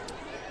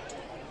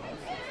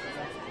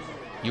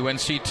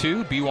 UNC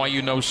 2,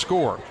 BYU no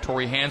score.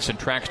 Tori Hansen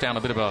tracks down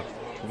a bit of a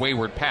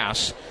wayward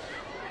pass.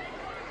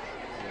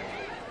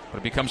 But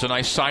it becomes a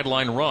nice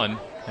sideline run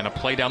and a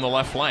play down the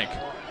left flank.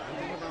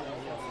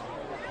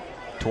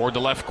 Toward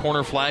the left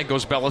corner flag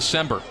goes Bella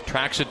Sember.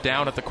 Tracks it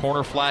down at the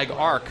corner flag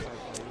arc.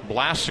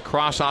 Blasts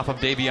across off of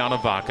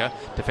Daviana Vaca.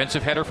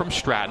 Defensive header from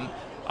Stratton.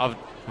 A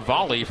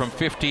volley from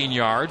 15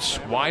 yards.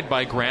 Wide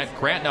by Grant.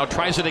 Grant now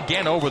tries it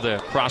again over the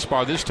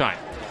crossbar this time.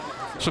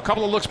 So a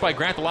couple of looks by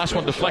Grant. The last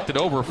one deflected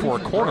over for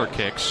a corner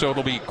kick. So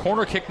it'll be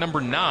corner kick number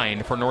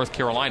 9 for North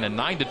Carolina.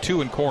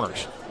 9-2 in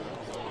corners.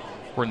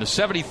 We're in the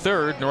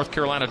 73rd. North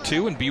Carolina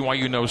 2 and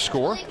BYU no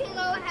score.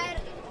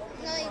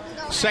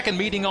 Second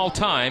meeting all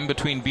time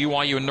between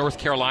BYU and North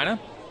Carolina.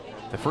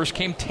 The first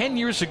came 10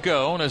 years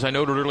ago, and as I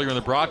noted earlier in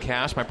the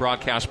broadcast, my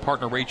broadcast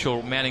partner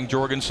Rachel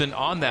Manning-Jorgensen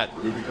on that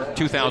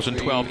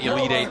 2012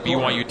 Elite Eight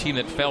BYU team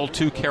that fell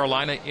to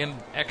Carolina in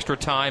extra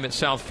time at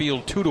South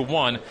Field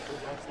 2-1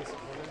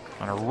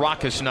 on a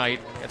raucous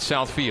night at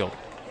South Field.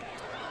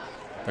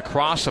 The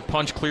cross, a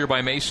punch clear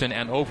by Mason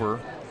and over.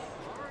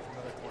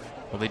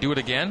 Will they do it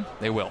again?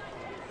 They will.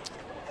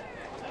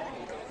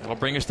 That'll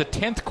bring us the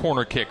 10th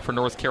corner kick for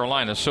North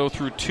Carolina. So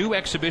through 2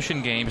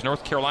 exhibition games,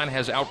 North Carolina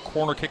has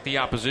out-corner kicked the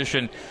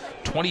opposition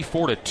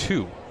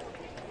 24-2.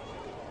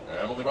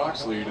 Emily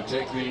Moxley to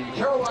take the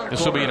Carolina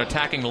This will be an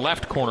attacking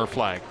left corner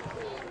flag.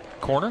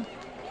 Corner.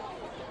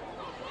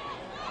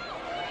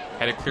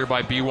 Headed clear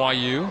by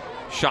BYU.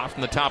 Shot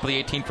from the top of the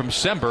 18 from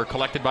Sember,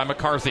 collected by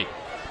McCarthy.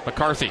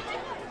 McCarthy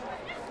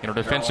in her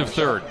defensive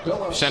third.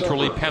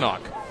 Centrally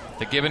Pennock.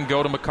 The give and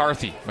go to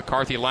McCarthy.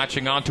 McCarthy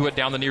latching onto it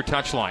down the near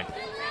touchline.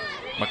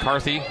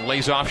 McCarthy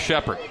lays off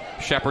Shepard.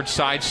 Shepard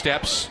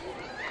sidesteps.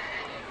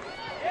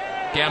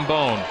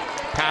 Gambone.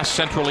 Pass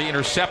centrally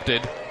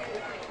intercepted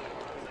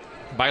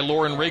by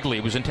Lauren Wrigley.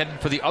 It was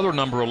intended for the other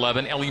number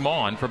 11, Ellie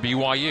Maughan, for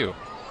BYU.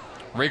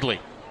 Wrigley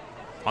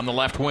on the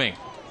left wing.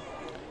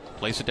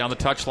 Plays it down the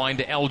touchline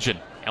to Elgin.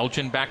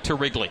 Elgin back to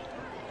Wrigley.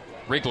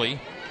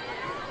 Wrigley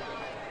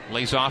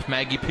lays off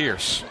Maggie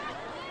Pierce.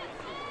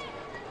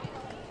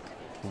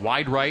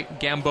 Wide right,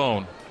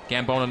 Gambone.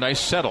 Gambone a nice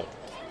settle.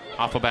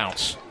 Off a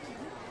bounce.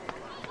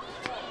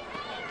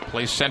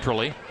 Plays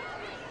centrally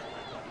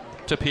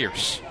to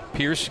Pierce.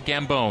 Pierce,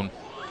 Gambone.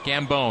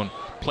 Gambone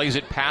plays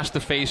it past the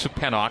face of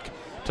Pennock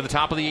to the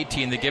top of the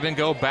 18. The give and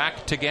go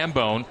back to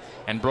Gambone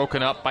and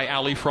broken up by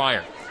Allie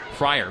Fryer.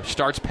 Fryer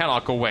starts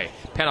Pennock away.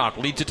 Pennock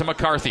leads it to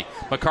McCarthy.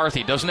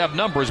 McCarthy doesn't have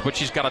numbers, but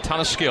she's got a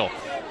ton of skill.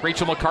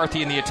 Rachel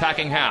McCarthy in the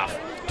attacking half.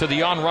 To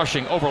the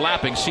on-rushing,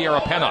 overlapping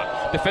Sierra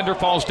Pennock. Defender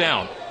falls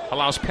down.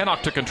 Allows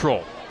Pennock to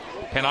control.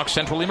 Pennock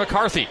centrally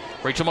McCarthy.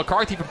 Rachel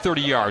McCarthy from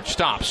 30 yards.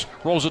 Stops.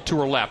 Rolls it to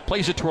her left.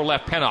 Plays it to her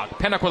left. Pennock.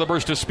 Pennock with a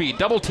burst of speed.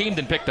 Double teamed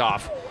and picked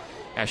off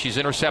as she's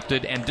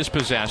intercepted and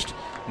dispossessed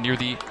near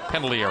the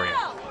penalty area.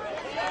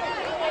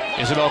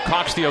 Isabel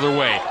Cox the other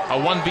way. A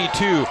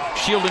 1v2.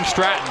 Shielding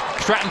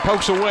Stratton. Stratton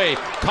pokes away.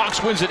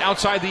 Cox wins it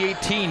outside the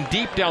 18.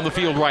 Deep down the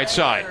field right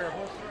side.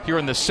 Here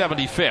in the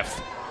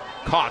 75th.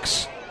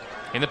 Cox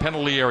in the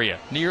penalty area.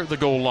 Near the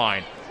goal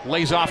line.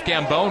 Lays off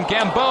Gambone.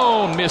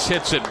 Gambone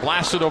mishits it.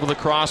 Blasted over the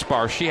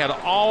crossbar. She had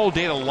all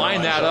day to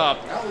line that up,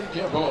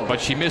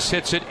 but she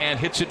mishits it and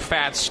hits it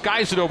fat.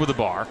 Skies it over the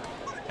bar.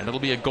 And it'll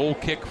be a goal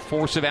kick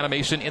force of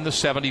animation in the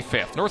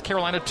 75th. North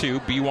Carolina 2,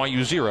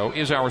 BYU 0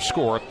 is our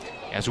score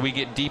as we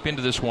get deep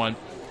into this one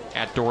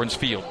at Dorrance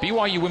Field.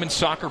 BYU Women's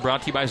Soccer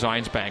brought to you by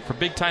Zions Bank. For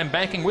big-time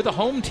banking with a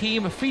home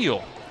team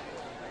feel,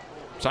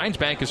 Zions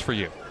Bank is for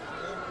you.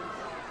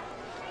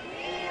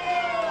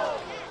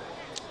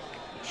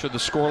 Should the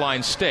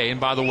scoreline stay, and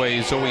by the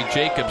way, Zoe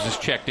Jacobs is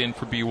checked in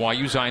for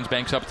BYU. Zions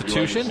Bank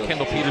substitution.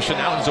 Kendall Peterson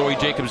out and Zoe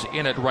Jacobs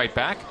in at right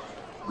back.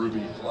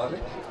 Ruby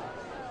Hladic.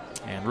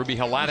 And Ruby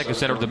Hladic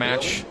has entered the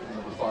match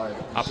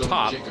up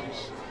top,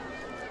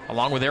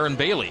 along with Aaron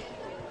Bailey.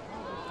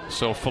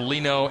 So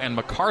Foligno and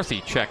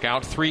McCarthy check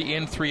out. 3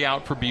 in, 3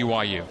 out for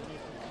BYU.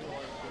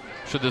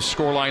 Should this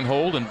scoreline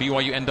hold and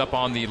BYU end up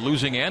on the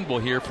losing end, we'll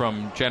hear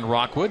from Jen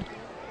Rockwood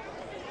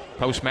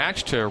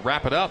post-match to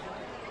wrap it up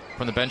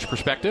from the bench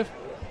perspective.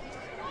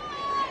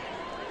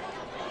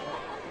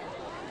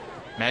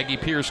 Maggie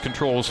Pierce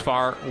controls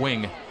far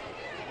wing.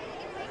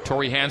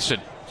 Tori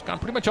Hansen has gone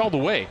pretty much all the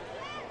way.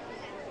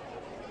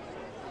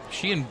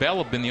 She and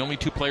Bell have been the only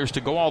 2 players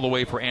to go all the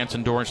way for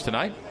Anson Dorrance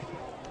tonight.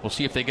 We'll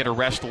see if they get a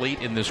rest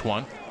late in this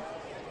one.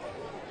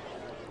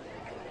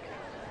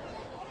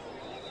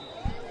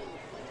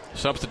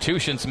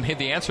 Substitutions,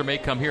 the answer may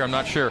come here, I'm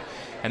not sure.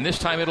 And this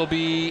time it'll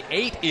be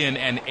 8 in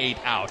and 8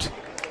 out.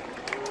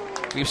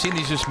 We've seen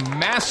these just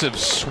massive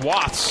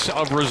swaths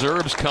of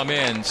reserves come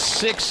in.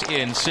 6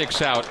 in,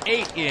 6 out.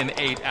 8 in,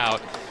 8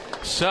 out.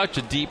 Such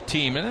a deep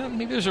team. And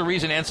maybe there's a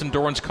reason Anson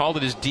Dorrance called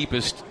it his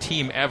deepest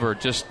team ever.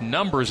 Just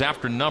numbers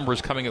after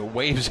numbers coming at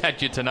waves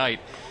at you tonight.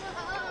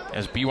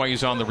 As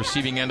BYU's on the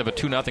receiving end of a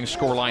 2-0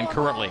 scoreline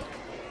currently.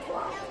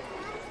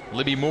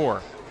 Libby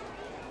Moore.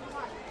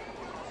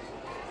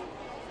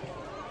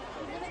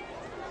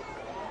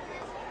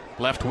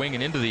 Left wing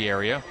and into the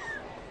area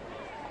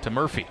to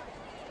Murphy.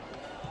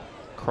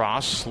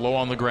 Cross, low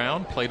on the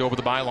ground, played over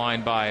the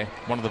byline by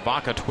one of the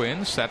Vaca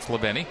twins. That's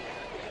Leveni.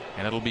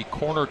 And it'll be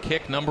corner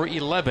kick number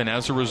 11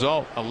 as a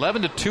result.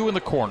 11-2 in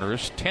the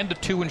corners,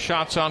 10-2 in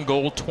shots on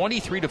goal,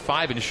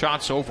 23-5 in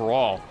shots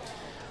overall.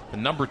 The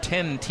number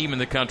 10 team in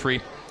the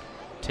country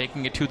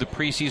taking it to the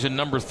preseason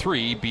number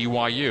 3,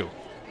 BYU.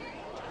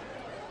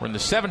 We're in the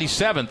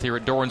 77th here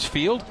at Dorrance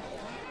Field.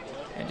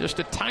 And just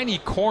a tiny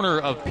corner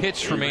of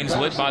pitch remains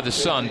lit by the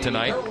sun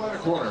tonight.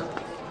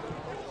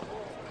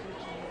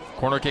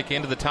 Corner kick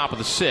into the top of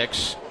the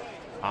 6.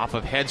 Off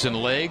of heads and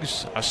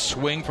legs. A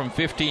swing from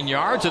 15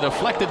 yards. A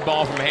deflected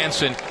ball from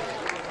Hansen.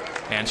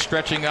 And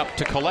stretching up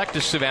to collect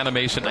is Savannah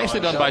Mason. Nicely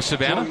done by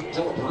Savannah.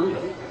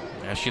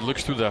 As she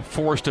looks through the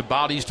forest of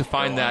bodies to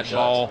find that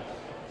ball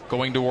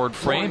going toward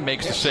frame.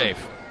 Makes the save.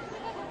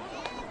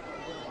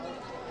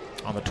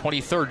 On the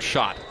 23rd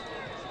shot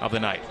of the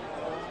night.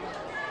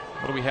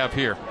 What do we have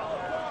here?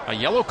 A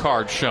yellow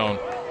card shown.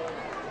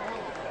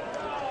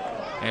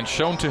 And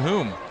shown to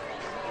whom?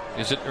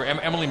 Is it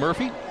Emily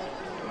Murphy?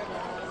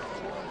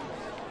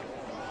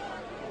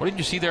 What did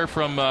you see there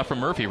from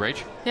Murphy,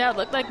 Rach? Yeah, it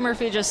looked like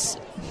Murphy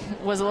just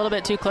was a little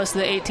bit too close to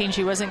the 18.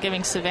 She wasn't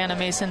giving Savannah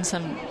Mason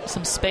some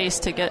space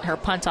to get her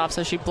punt off,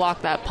 so she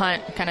blocked that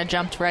punt, kind of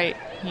jumped right,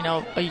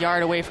 a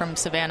yard away from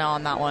Savannah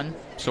on that one.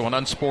 So an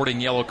unsporting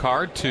yellow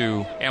card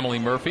to Emily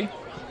Murphy.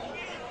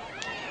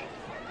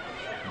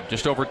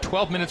 Just over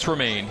 12 minutes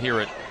remain here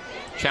at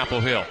Chapel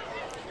Hill.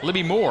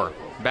 Libby Moore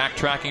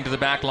backtracking to the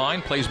back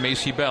line, plays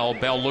Macy Bell.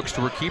 Bell looks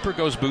to her keeper,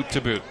 goes boot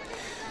to boot.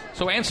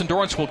 So Anson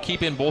Dorrance will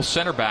keep in both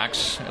center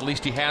backs. At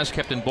least he has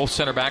kept in both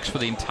center backs for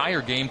the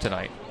entire game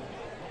tonight.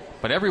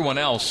 But everyone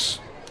else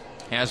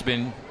has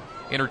been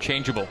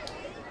interchangeable,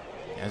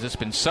 as it's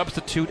been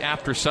substitute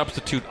after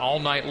substitute all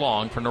night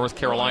long for North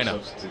Carolina.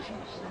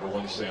 Substitutions. Number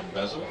 1, Sam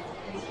Beza.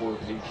 Number 4,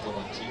 Paige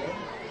Valentino.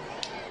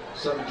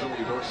 7,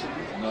 Julia Dorsey.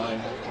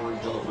 9, Tori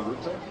Della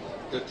Peruta.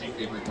 15,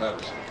 Avery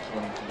Patterson.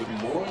 20,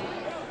 Libby Moore.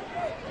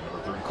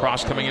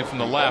 Cross coming in from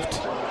the left.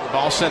 The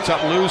ball sets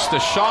up loose. The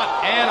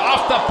shot and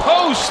off the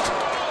post.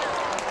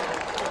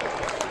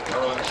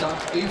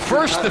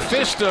 First the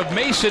fist of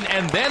Mason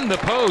and then the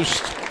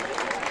post.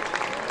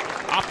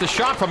 Off the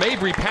shot from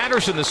Avery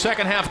Patterson, the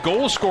second half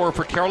goal scorer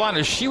for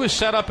Carolina. She was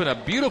set up in a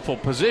beautiful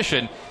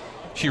position.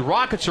 She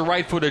rockets a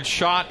right-footed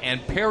shot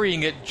and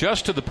parrying it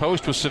just to the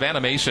post with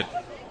Savannah Mason.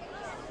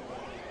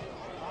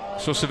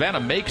 So Savannah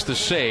makes the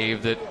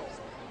save that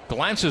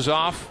glances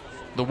off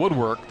the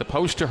woodwork, the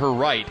post to her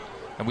right,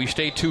 and we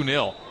stay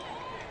 2-0.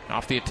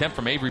 Off the attempt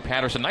from Avery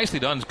Patterson. Nicely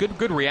done.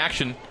 Good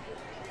reaction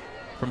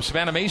from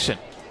Savannah Mason.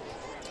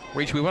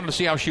 Rach, we wanted to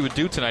see how she would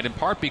do tonight, in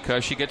part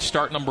because she gets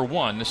start number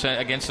 1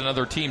 against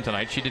another team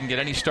tonight. She didn't get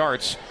any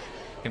starts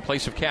in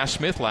place of Cass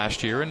Smith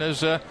last year and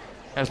has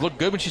looked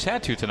good when she's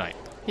had to tonight.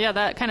 Yeah,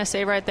 that kind of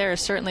save right there is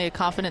certainly a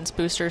confidence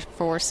booster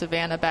for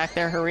Savannah back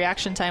there. Her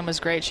reaction time was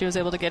great. She was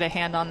able to get a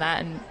hand on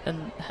that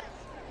and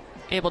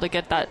able to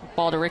get that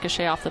ball to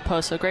ricochet off the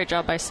post. So great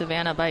job by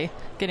Savannah by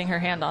getting her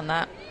hand on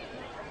that.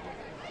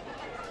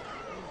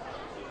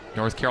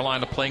 North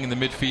Carolina playing in the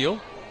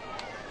midfield.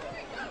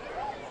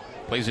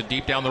 Plays it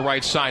deep down the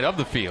right side of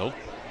the field.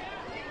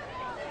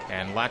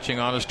 And latching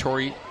on is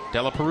Tori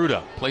Della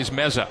Peruta. Plays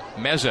Meza.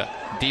 Meza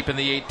deep in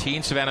the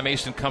 18. Savannah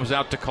Mason comes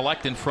out to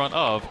collect in front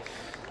of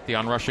the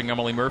onrushing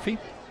Emily Murphy.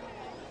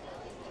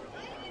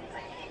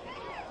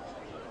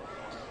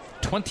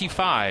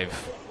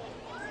 25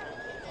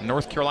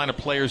 North Carolina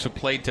players have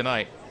played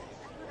tonight.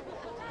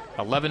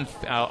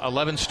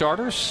 11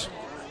 starters,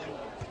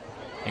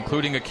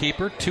 including a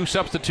keeper, 2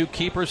 substitute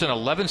keepers, and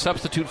 11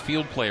 substitute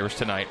field players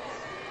tonight.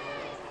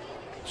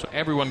 So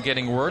everyone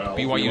getting work.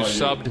 BYU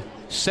subbed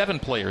 7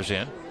 players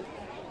in.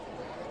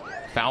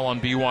 Foul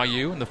on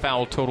BYU, and the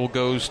foul total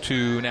goes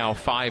to now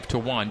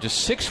 5-1. Just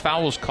 6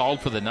 fouls called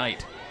for the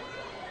night,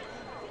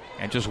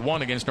 and just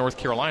 1 against North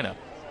Carolina.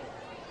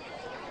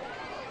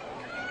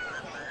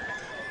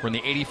 We're in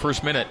the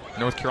 81st minute.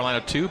 North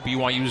Carolina 2,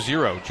 BYU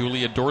 0.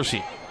 Julia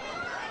Dorsey.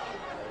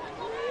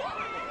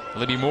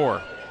 Libby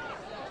Moore.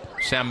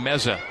 Sam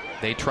Meza.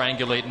 They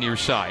triangulate near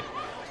side.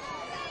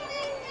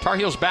 Tar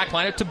Heels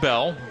backline it to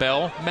Bell.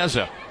 Bell,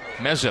 Meza.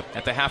 Meza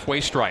at the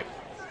halfway stripe.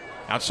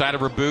 Outside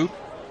of her boot.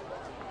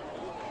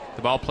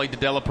 The ball played to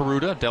Della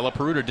Peruta. Della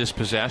Peruta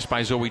dispossessed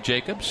by Zoe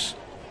Jacobs.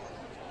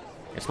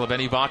 It's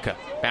Leveni Vaca.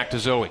 Back to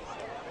Zoe.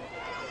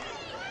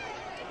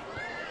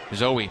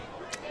 Zoe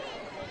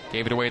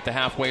gave it away at the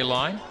halfway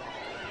line.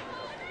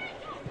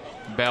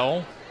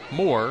 Bell,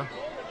 Moore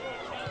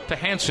to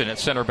Hansen at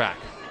center back.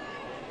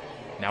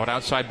 Now at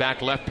outside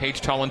back left,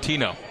 Paige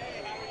Tolentino.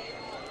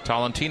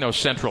 Tolentino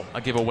central. A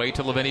giveaway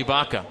to Leveni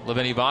Vaca.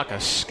 Leveni Vaca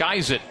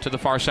skies it to the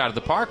far side of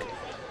the park.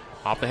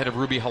 Off the head of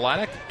Ruby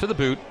Hladek to the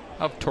boot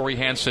of Tori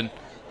Hansen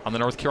on the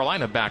North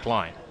Carolina back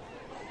line.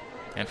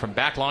 And from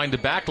back line to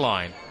back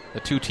line, the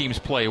two teams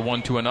play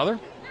one to another.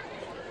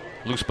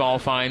 Loose ball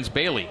finds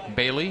Bailey.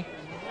 Bailey,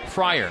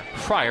 Fryer.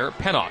 Fryer,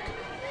 Pennock.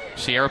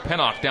 Sierra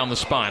Pennock down the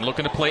spine,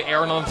 looking to play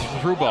Aaron on the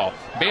through ball.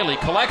 Bailey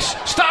collects,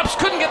 stops,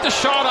 couldn't get the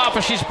shot off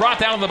as she's brought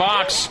down the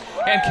box,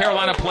 and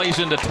Carolina plays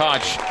into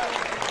touch.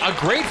 A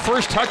great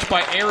first touch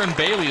by Aaron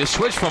Bailey to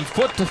switch from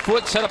foot to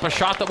foot, set up a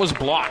shot that was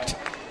blocked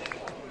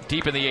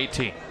deep in the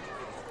 18.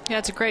 Yeah,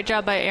 it's a great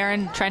job by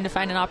Erin trying to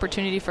find an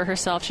opportunity for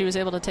herself. She was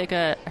able to take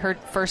her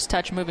first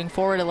touch moving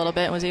forward a little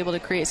bit and was able to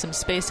create some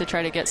space to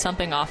try to get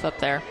something off up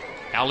there.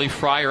 Allie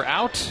Fryer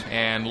out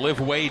and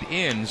Liv Wade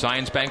in.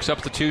 Zions Bank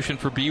substitution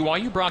for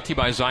BYU, brought to you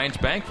by Zions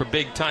Bank. For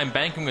big-time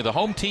banking with a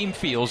home team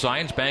feel,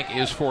 Zions Bank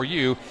is for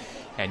you.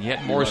 And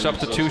yet more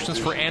substitutions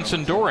for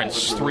Anson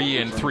Dorrance, 3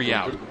 in, 3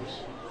 out.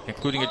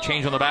 Including a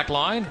change on the back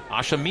line.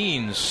 Asha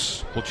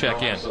Means will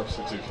check in.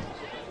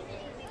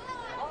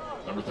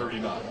 Number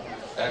 39,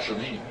 Asha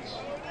Means.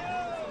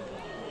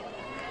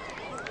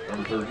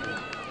 Number 30,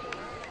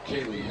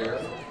 Kaylee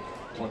Hare.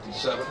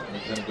 27.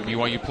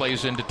 BYU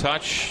plays into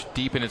touch,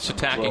 deep in its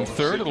attacking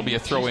third. It'll be a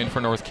throw-in for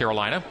North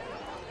Carolina.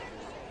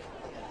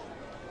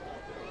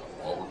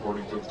 All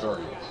reporting for the Tar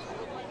Heels.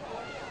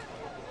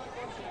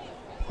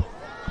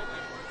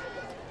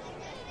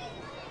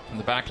 From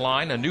the back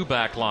line, a new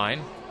back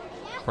line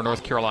for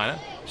North Carolina.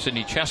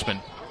 Sydney Chessman.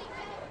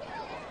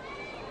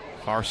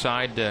 Far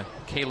side,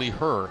 Kaylee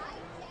Herr.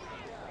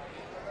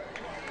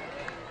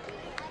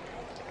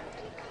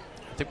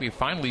 I think we've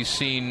finally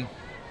seen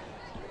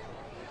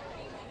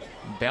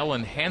Bell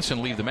and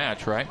Hansen leave the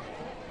match, right?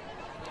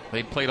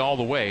 They'd played all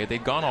the way.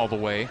 They'd gone all the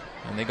way,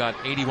 and they got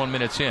 81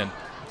 minutes in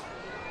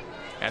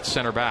at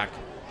center back.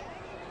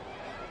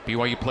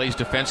 BYU plays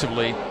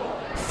defensively.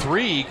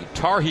 3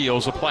 Tar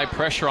Heels apply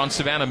pressure on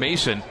Savannah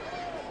Mason,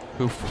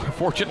 who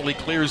fortunately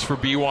clears for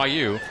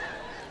BYU.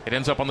 It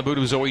ends up on the boot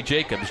of Zoe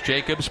Jacobs.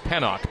 Jacobs,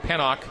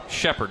 Pennock,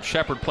 Shepard.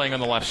 Shepard playing on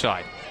the left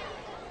side.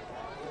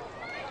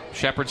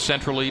 Shepard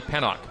centrally,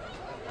 Pennock.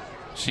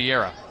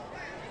 Sierra.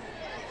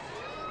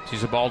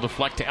 Sees the ball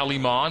deflect to Ellie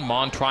Mon.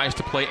 Mon tries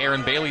to play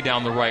Erin Bailey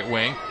down the right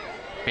wing.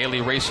 Bailey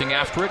racing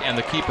after it, and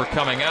the keeper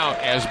coming out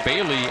as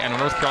Bailey and a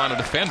North Carolina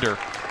defender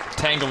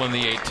tangle in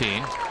the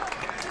 18.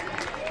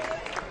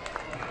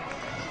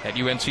 That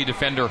UNC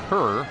defender,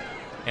 Herr,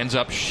 ends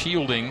up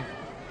shielding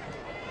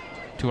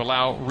to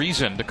allow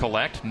Reason to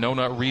collect.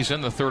 Nona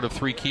Reason, the third of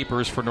 3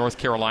 keepers for North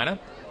Carolina.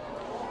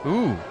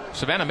 Ooh,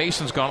 Savannah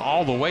Mason's gone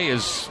all the way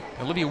as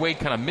Olivia Wade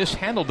kind of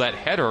mishandled that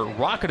header,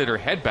 rocketed her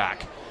head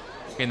back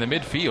in the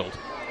midfield.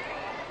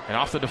 And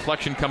off the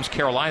deflection comes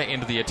Carolina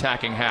into the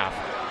attacking half.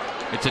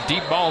 It's a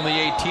deep ball in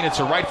the 18. It's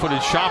a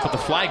right-footed shot, but the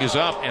flag is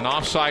up, and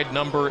offside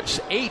number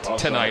 8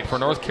 tonight for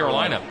North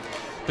Carolina.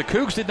 The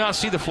Cougs did not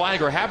see the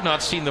flag or have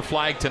not seen the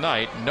flag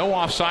tonight. No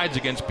offsides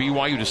against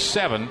BYU to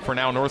 7 for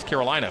now North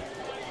Carolina.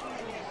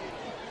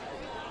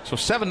 So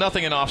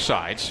 7-0 in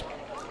offsides.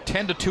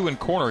 10-2 in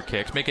corner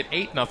kicks. Make it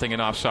 8-0 in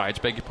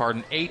offsides. Beg your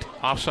pardon. 8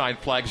 offside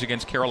flags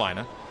against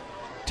Carolina.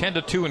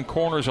 10-2 in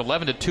corners,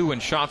 11-2 in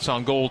shots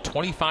on goal,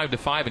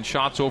 25-5 in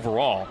shots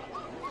overall.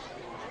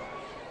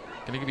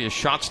 Going to give you a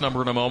shots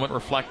number in a moment,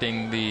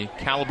 reflecting the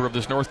caliber of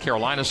this North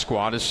Carolina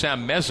squad as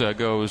Sam Meza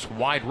goes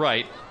wide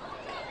right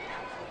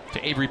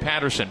to Avery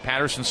Patterson.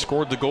 Patterson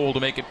scored the goal to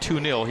make it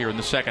 2-0 here in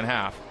the second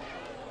half.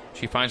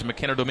 She finds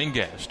McKenna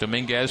Dominguez.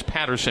 Dominguez,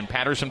 Patterson.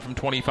 Patterson from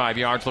 25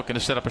 yards looking to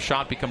set up a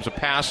shot, becomes a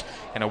pass,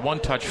 and a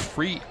one-touch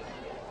free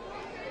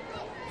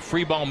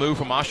ball move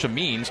from Asha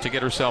Means to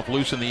get herself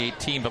loose in the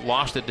 18, but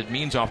lost it. Did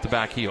Means off the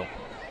back heel.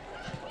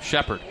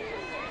 Shepard.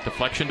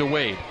 Deflection to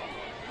Wade.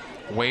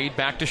 Wade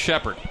back to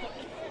Shepard.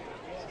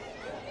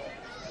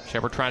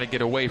 Shepard trying to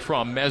get away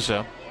from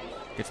Meza.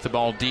 Gets the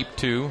ball deep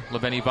to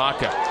Leveni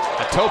Vaca.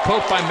 A toe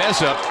poke by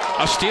Meza.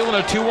 A steal and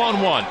a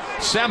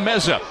 2-on-1. Sam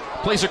Meza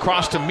plays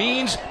across to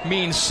Means.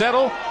 Means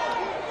settle.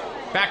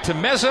 Back to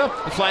Meza.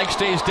 The flag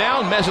stays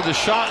down. Meza the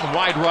shot and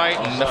wide right,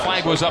 and the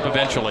flag was up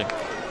eventually.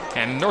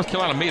 And North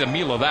Carolina made a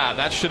meal of that.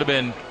 That should have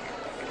been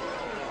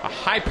a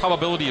high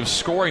probability of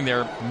scoring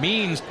there.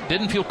 Means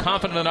didn't feel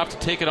confident enough to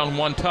take it on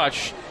one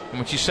touch, and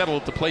when she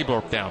settled it, the play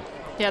broke down.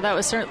 Yeah, that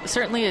was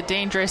certainly a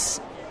dangerous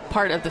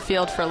part of the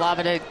field for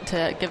Lava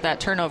to give that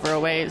turnover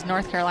away.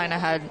 North Carolina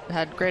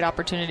had great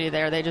opportunity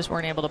there. They just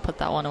weren't able to put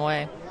that one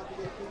away.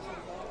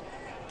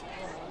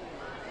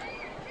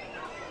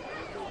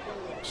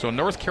 So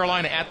North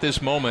Carolina at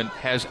this moment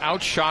has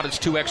outshot its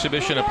 2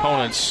 exhibition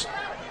opponents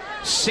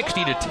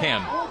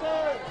 60-10.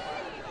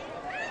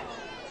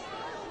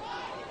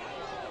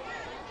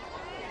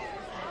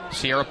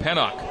 Sierra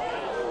Pennock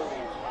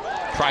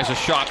tries a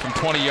shot from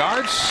 20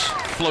 yards,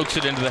 floats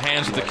it into the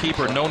hands of the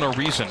keeper, Nona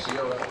Reason.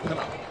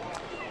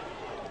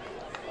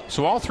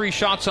 So all 3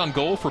 shots on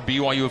goal for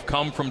BYU have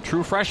come from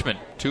true freshmen.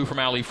 2 from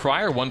Allie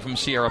Fryer, 1 from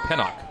Sierra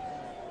Pennock.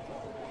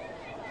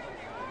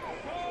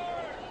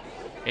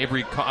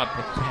 Emily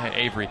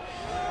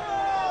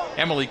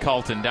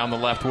Carlton down the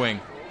left wing.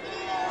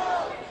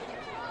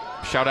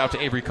 Shout out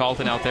to Avery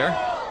Carlton out there.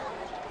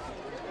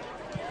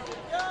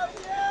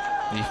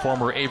 The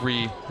former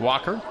Avery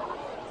Walker.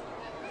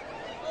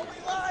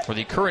 Or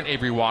the current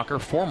Avery Walker,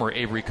 former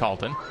Avery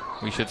Carlton,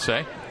 we should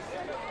say.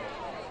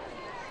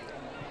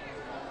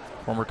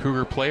 Former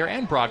Cougar player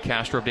and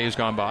broadcaster of days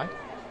gone by.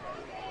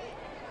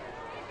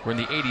 We're in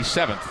the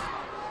 87th.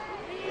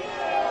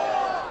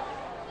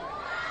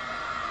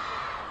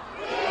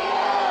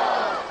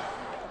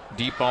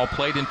 Deep ball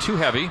played in too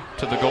heavy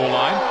to the goal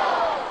line.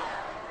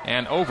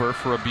 And over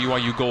for a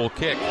BYU goal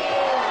kick.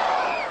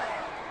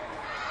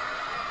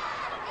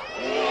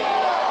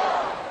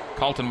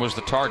 Carlton was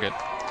the target.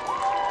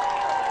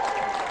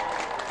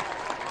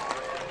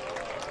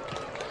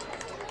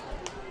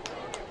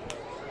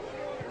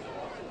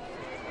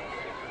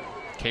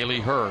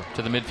 Kaylee Herr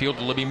to the midfield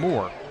to Libby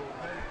Moore.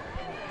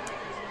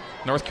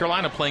 North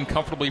Carolina playing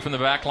comfortably from the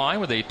back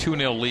line with a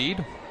 2-0 lead,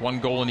 1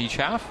 goal in each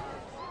half.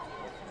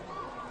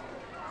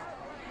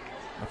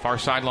 A far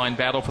sideline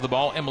battle for the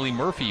ball. Emily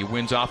Murphy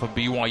wins off of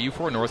BYU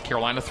for a North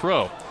Carolina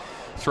throw.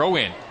 Throw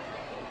in.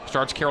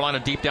 Starts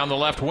Carolina deep down the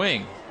left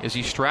wing.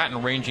 Izzy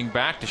Stratton ranging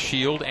back to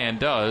shield and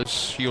does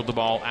shield the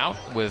ball out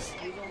with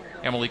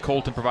Emily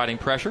Colton providing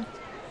pressure.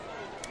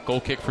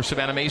 Goal kick for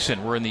Savannah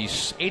Mason. We're in the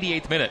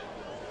 88th minute.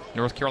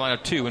 North Carolina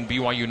 2 and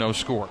BYU no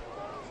score.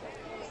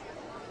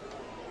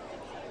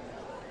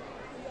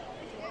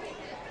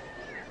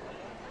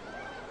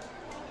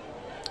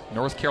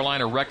 North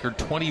Carolina record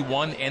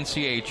 21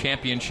 NCAA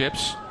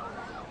championships,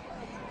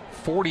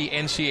 40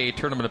 NCAA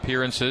tournament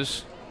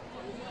appearances,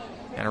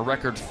 and a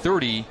record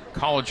 30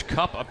 College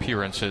Cup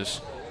appearances.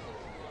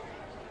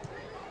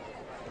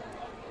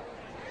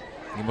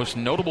 The most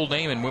notable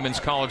name in women's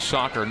college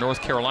soccer,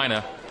 North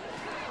Carolina,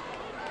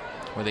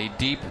 with a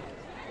deep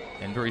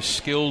and very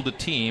skilled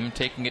team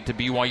taking it to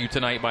BYU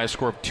tonight by a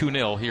score of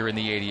 2-0 here in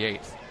the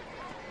 88th.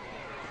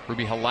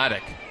 Ruby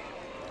Hladik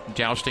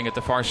jousting at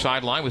the far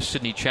sideline with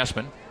Sydney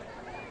Chessman.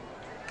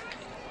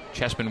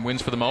 Chessman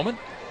wins for the moment,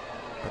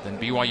 but then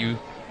BYU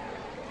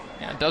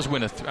does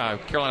win.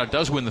 Carolina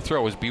does win the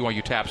throw as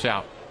BYU taps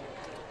out.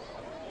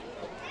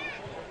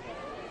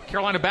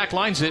 Carolina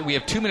backlines it. We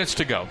have 2 minutes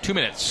to go. 2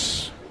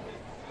 minutes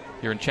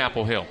here in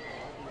Chapel Hill.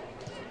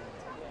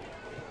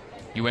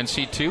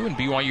 UNC 2 and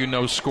BYU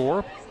no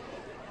score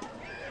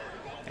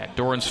at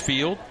Dorrance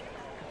Field.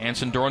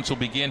 Anson Dorrance will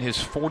begin his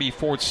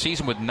 44th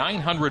season with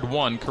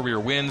 901 career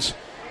wins.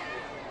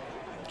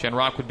 Jen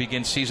Rockwood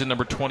begins season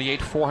number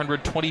 28,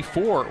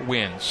 424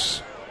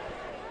 wins.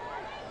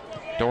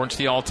 Dorrance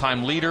the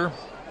all-time leader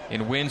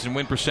in wins and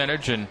win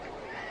percentage, and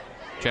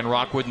Jen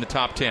Rockwood in the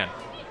top 10.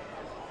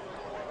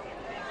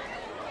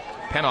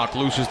 Pennock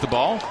loses the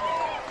ball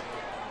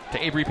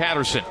to Avery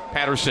Patterson.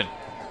 Patterson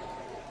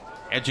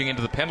edging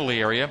into the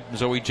penalty area.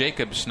 Zoe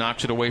Jacobs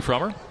knocks it away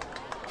from her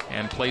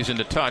and plays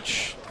into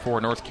touch for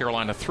a North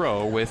Carolina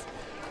throw with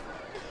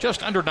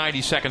just under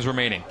 90 seconds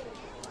remaining.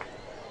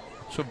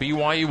 So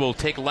BYU will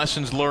take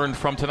lessons learned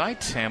from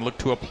tonight and look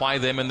to apply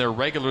them in their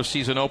regular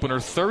season opener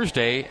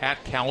Thursday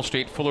at Cal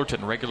State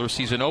Fullerton. Regular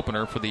season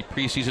opener for the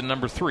preseason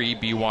number 3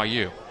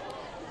 BYU.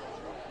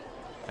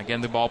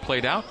 Again, the ball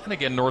played out, and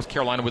again North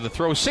Carolina with the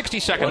throw. 60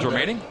 seconds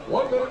remaining.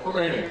 1 minute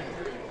remaining.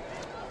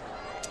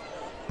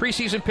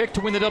 Preseason pick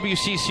to win the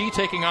WCC,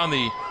 taking on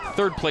the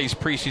third place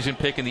preseason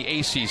pick in the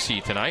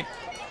ACC tonight.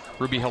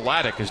 Ruby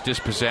Hladik is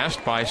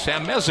dispossessed by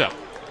Sam Meza.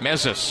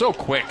 Meza so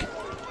quick.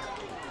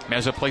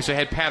 Meza plays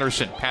ahead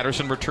Patterson.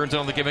 Patterson returns it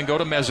on the give and go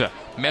to Meza.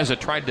 Meza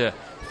tried to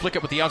flick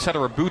it with the outside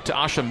of her boot to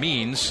Asha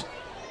Means.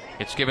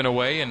 It's given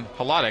away, and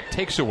Hladik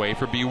takes away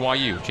for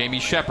BYU. Jamie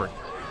Shepard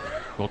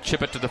will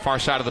chip it to the far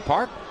side of the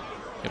park.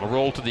 It'll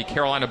roll to the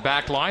Carolina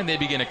back line. They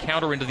begin a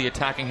counter into the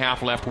attacking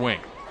half left wing.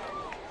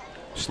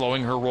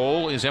 Slowing her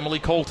roll is Emily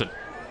Colton.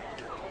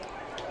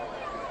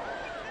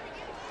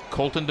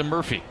 Colton to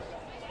Murphy.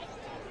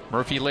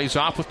 Murphy lays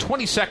off with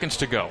 20 seconds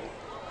to go.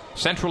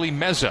 Centrally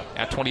Meza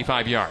at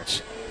 25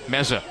 yards.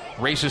 Meza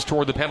races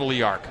toward the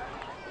penalty arc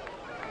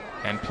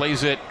and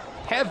plays it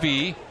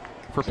heavy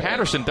for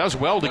Patterson. Does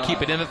well to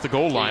keep it in at the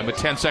goal line with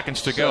 10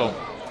 seconds to go.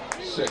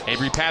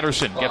 Avery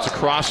Patterson gets a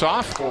cross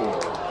off,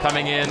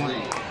 coming in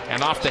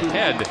and off the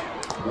head.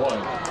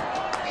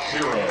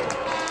 1-0.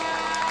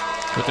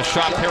 With the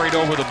shot parried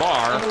over the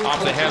bar,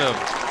 off the head of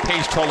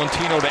Paige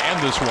Tolentino to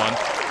end this one.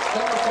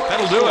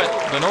 That'll do it.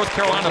 The North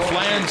Carolina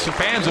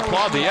fans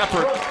applaud the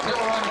effort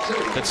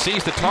that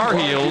sees the Tar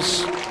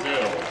Heels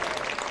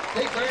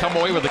come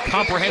away with a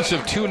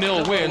comprehensive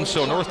 2-0 win.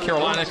 So North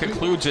Carolina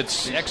concludes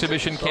its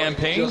exhibition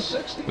campaign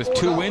with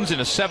 2 wins and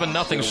a 7-0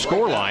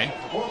 scoreline.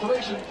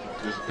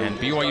 And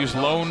BYU's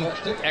lone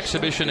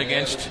exhibition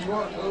against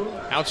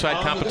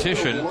outside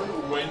competition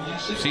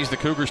sees the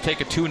Cougars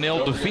take a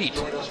 2-0 defeat.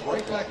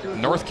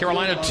 North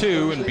Carolina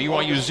 2 and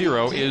BYU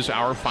 0 is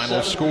our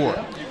final score.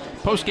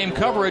 Post-game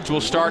coverage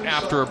will start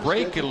after a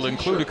break. It'll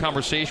include a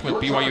conversation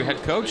with BYU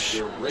head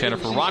coach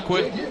Jennifer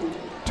Rockwood.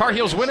 Tar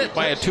Heels win it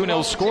by a 2-0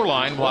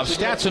 scoreline. We'll have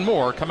stats and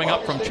more coming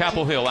up from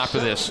Chapel Hill after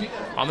this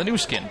on the new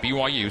skin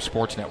BYU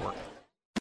Sports Network.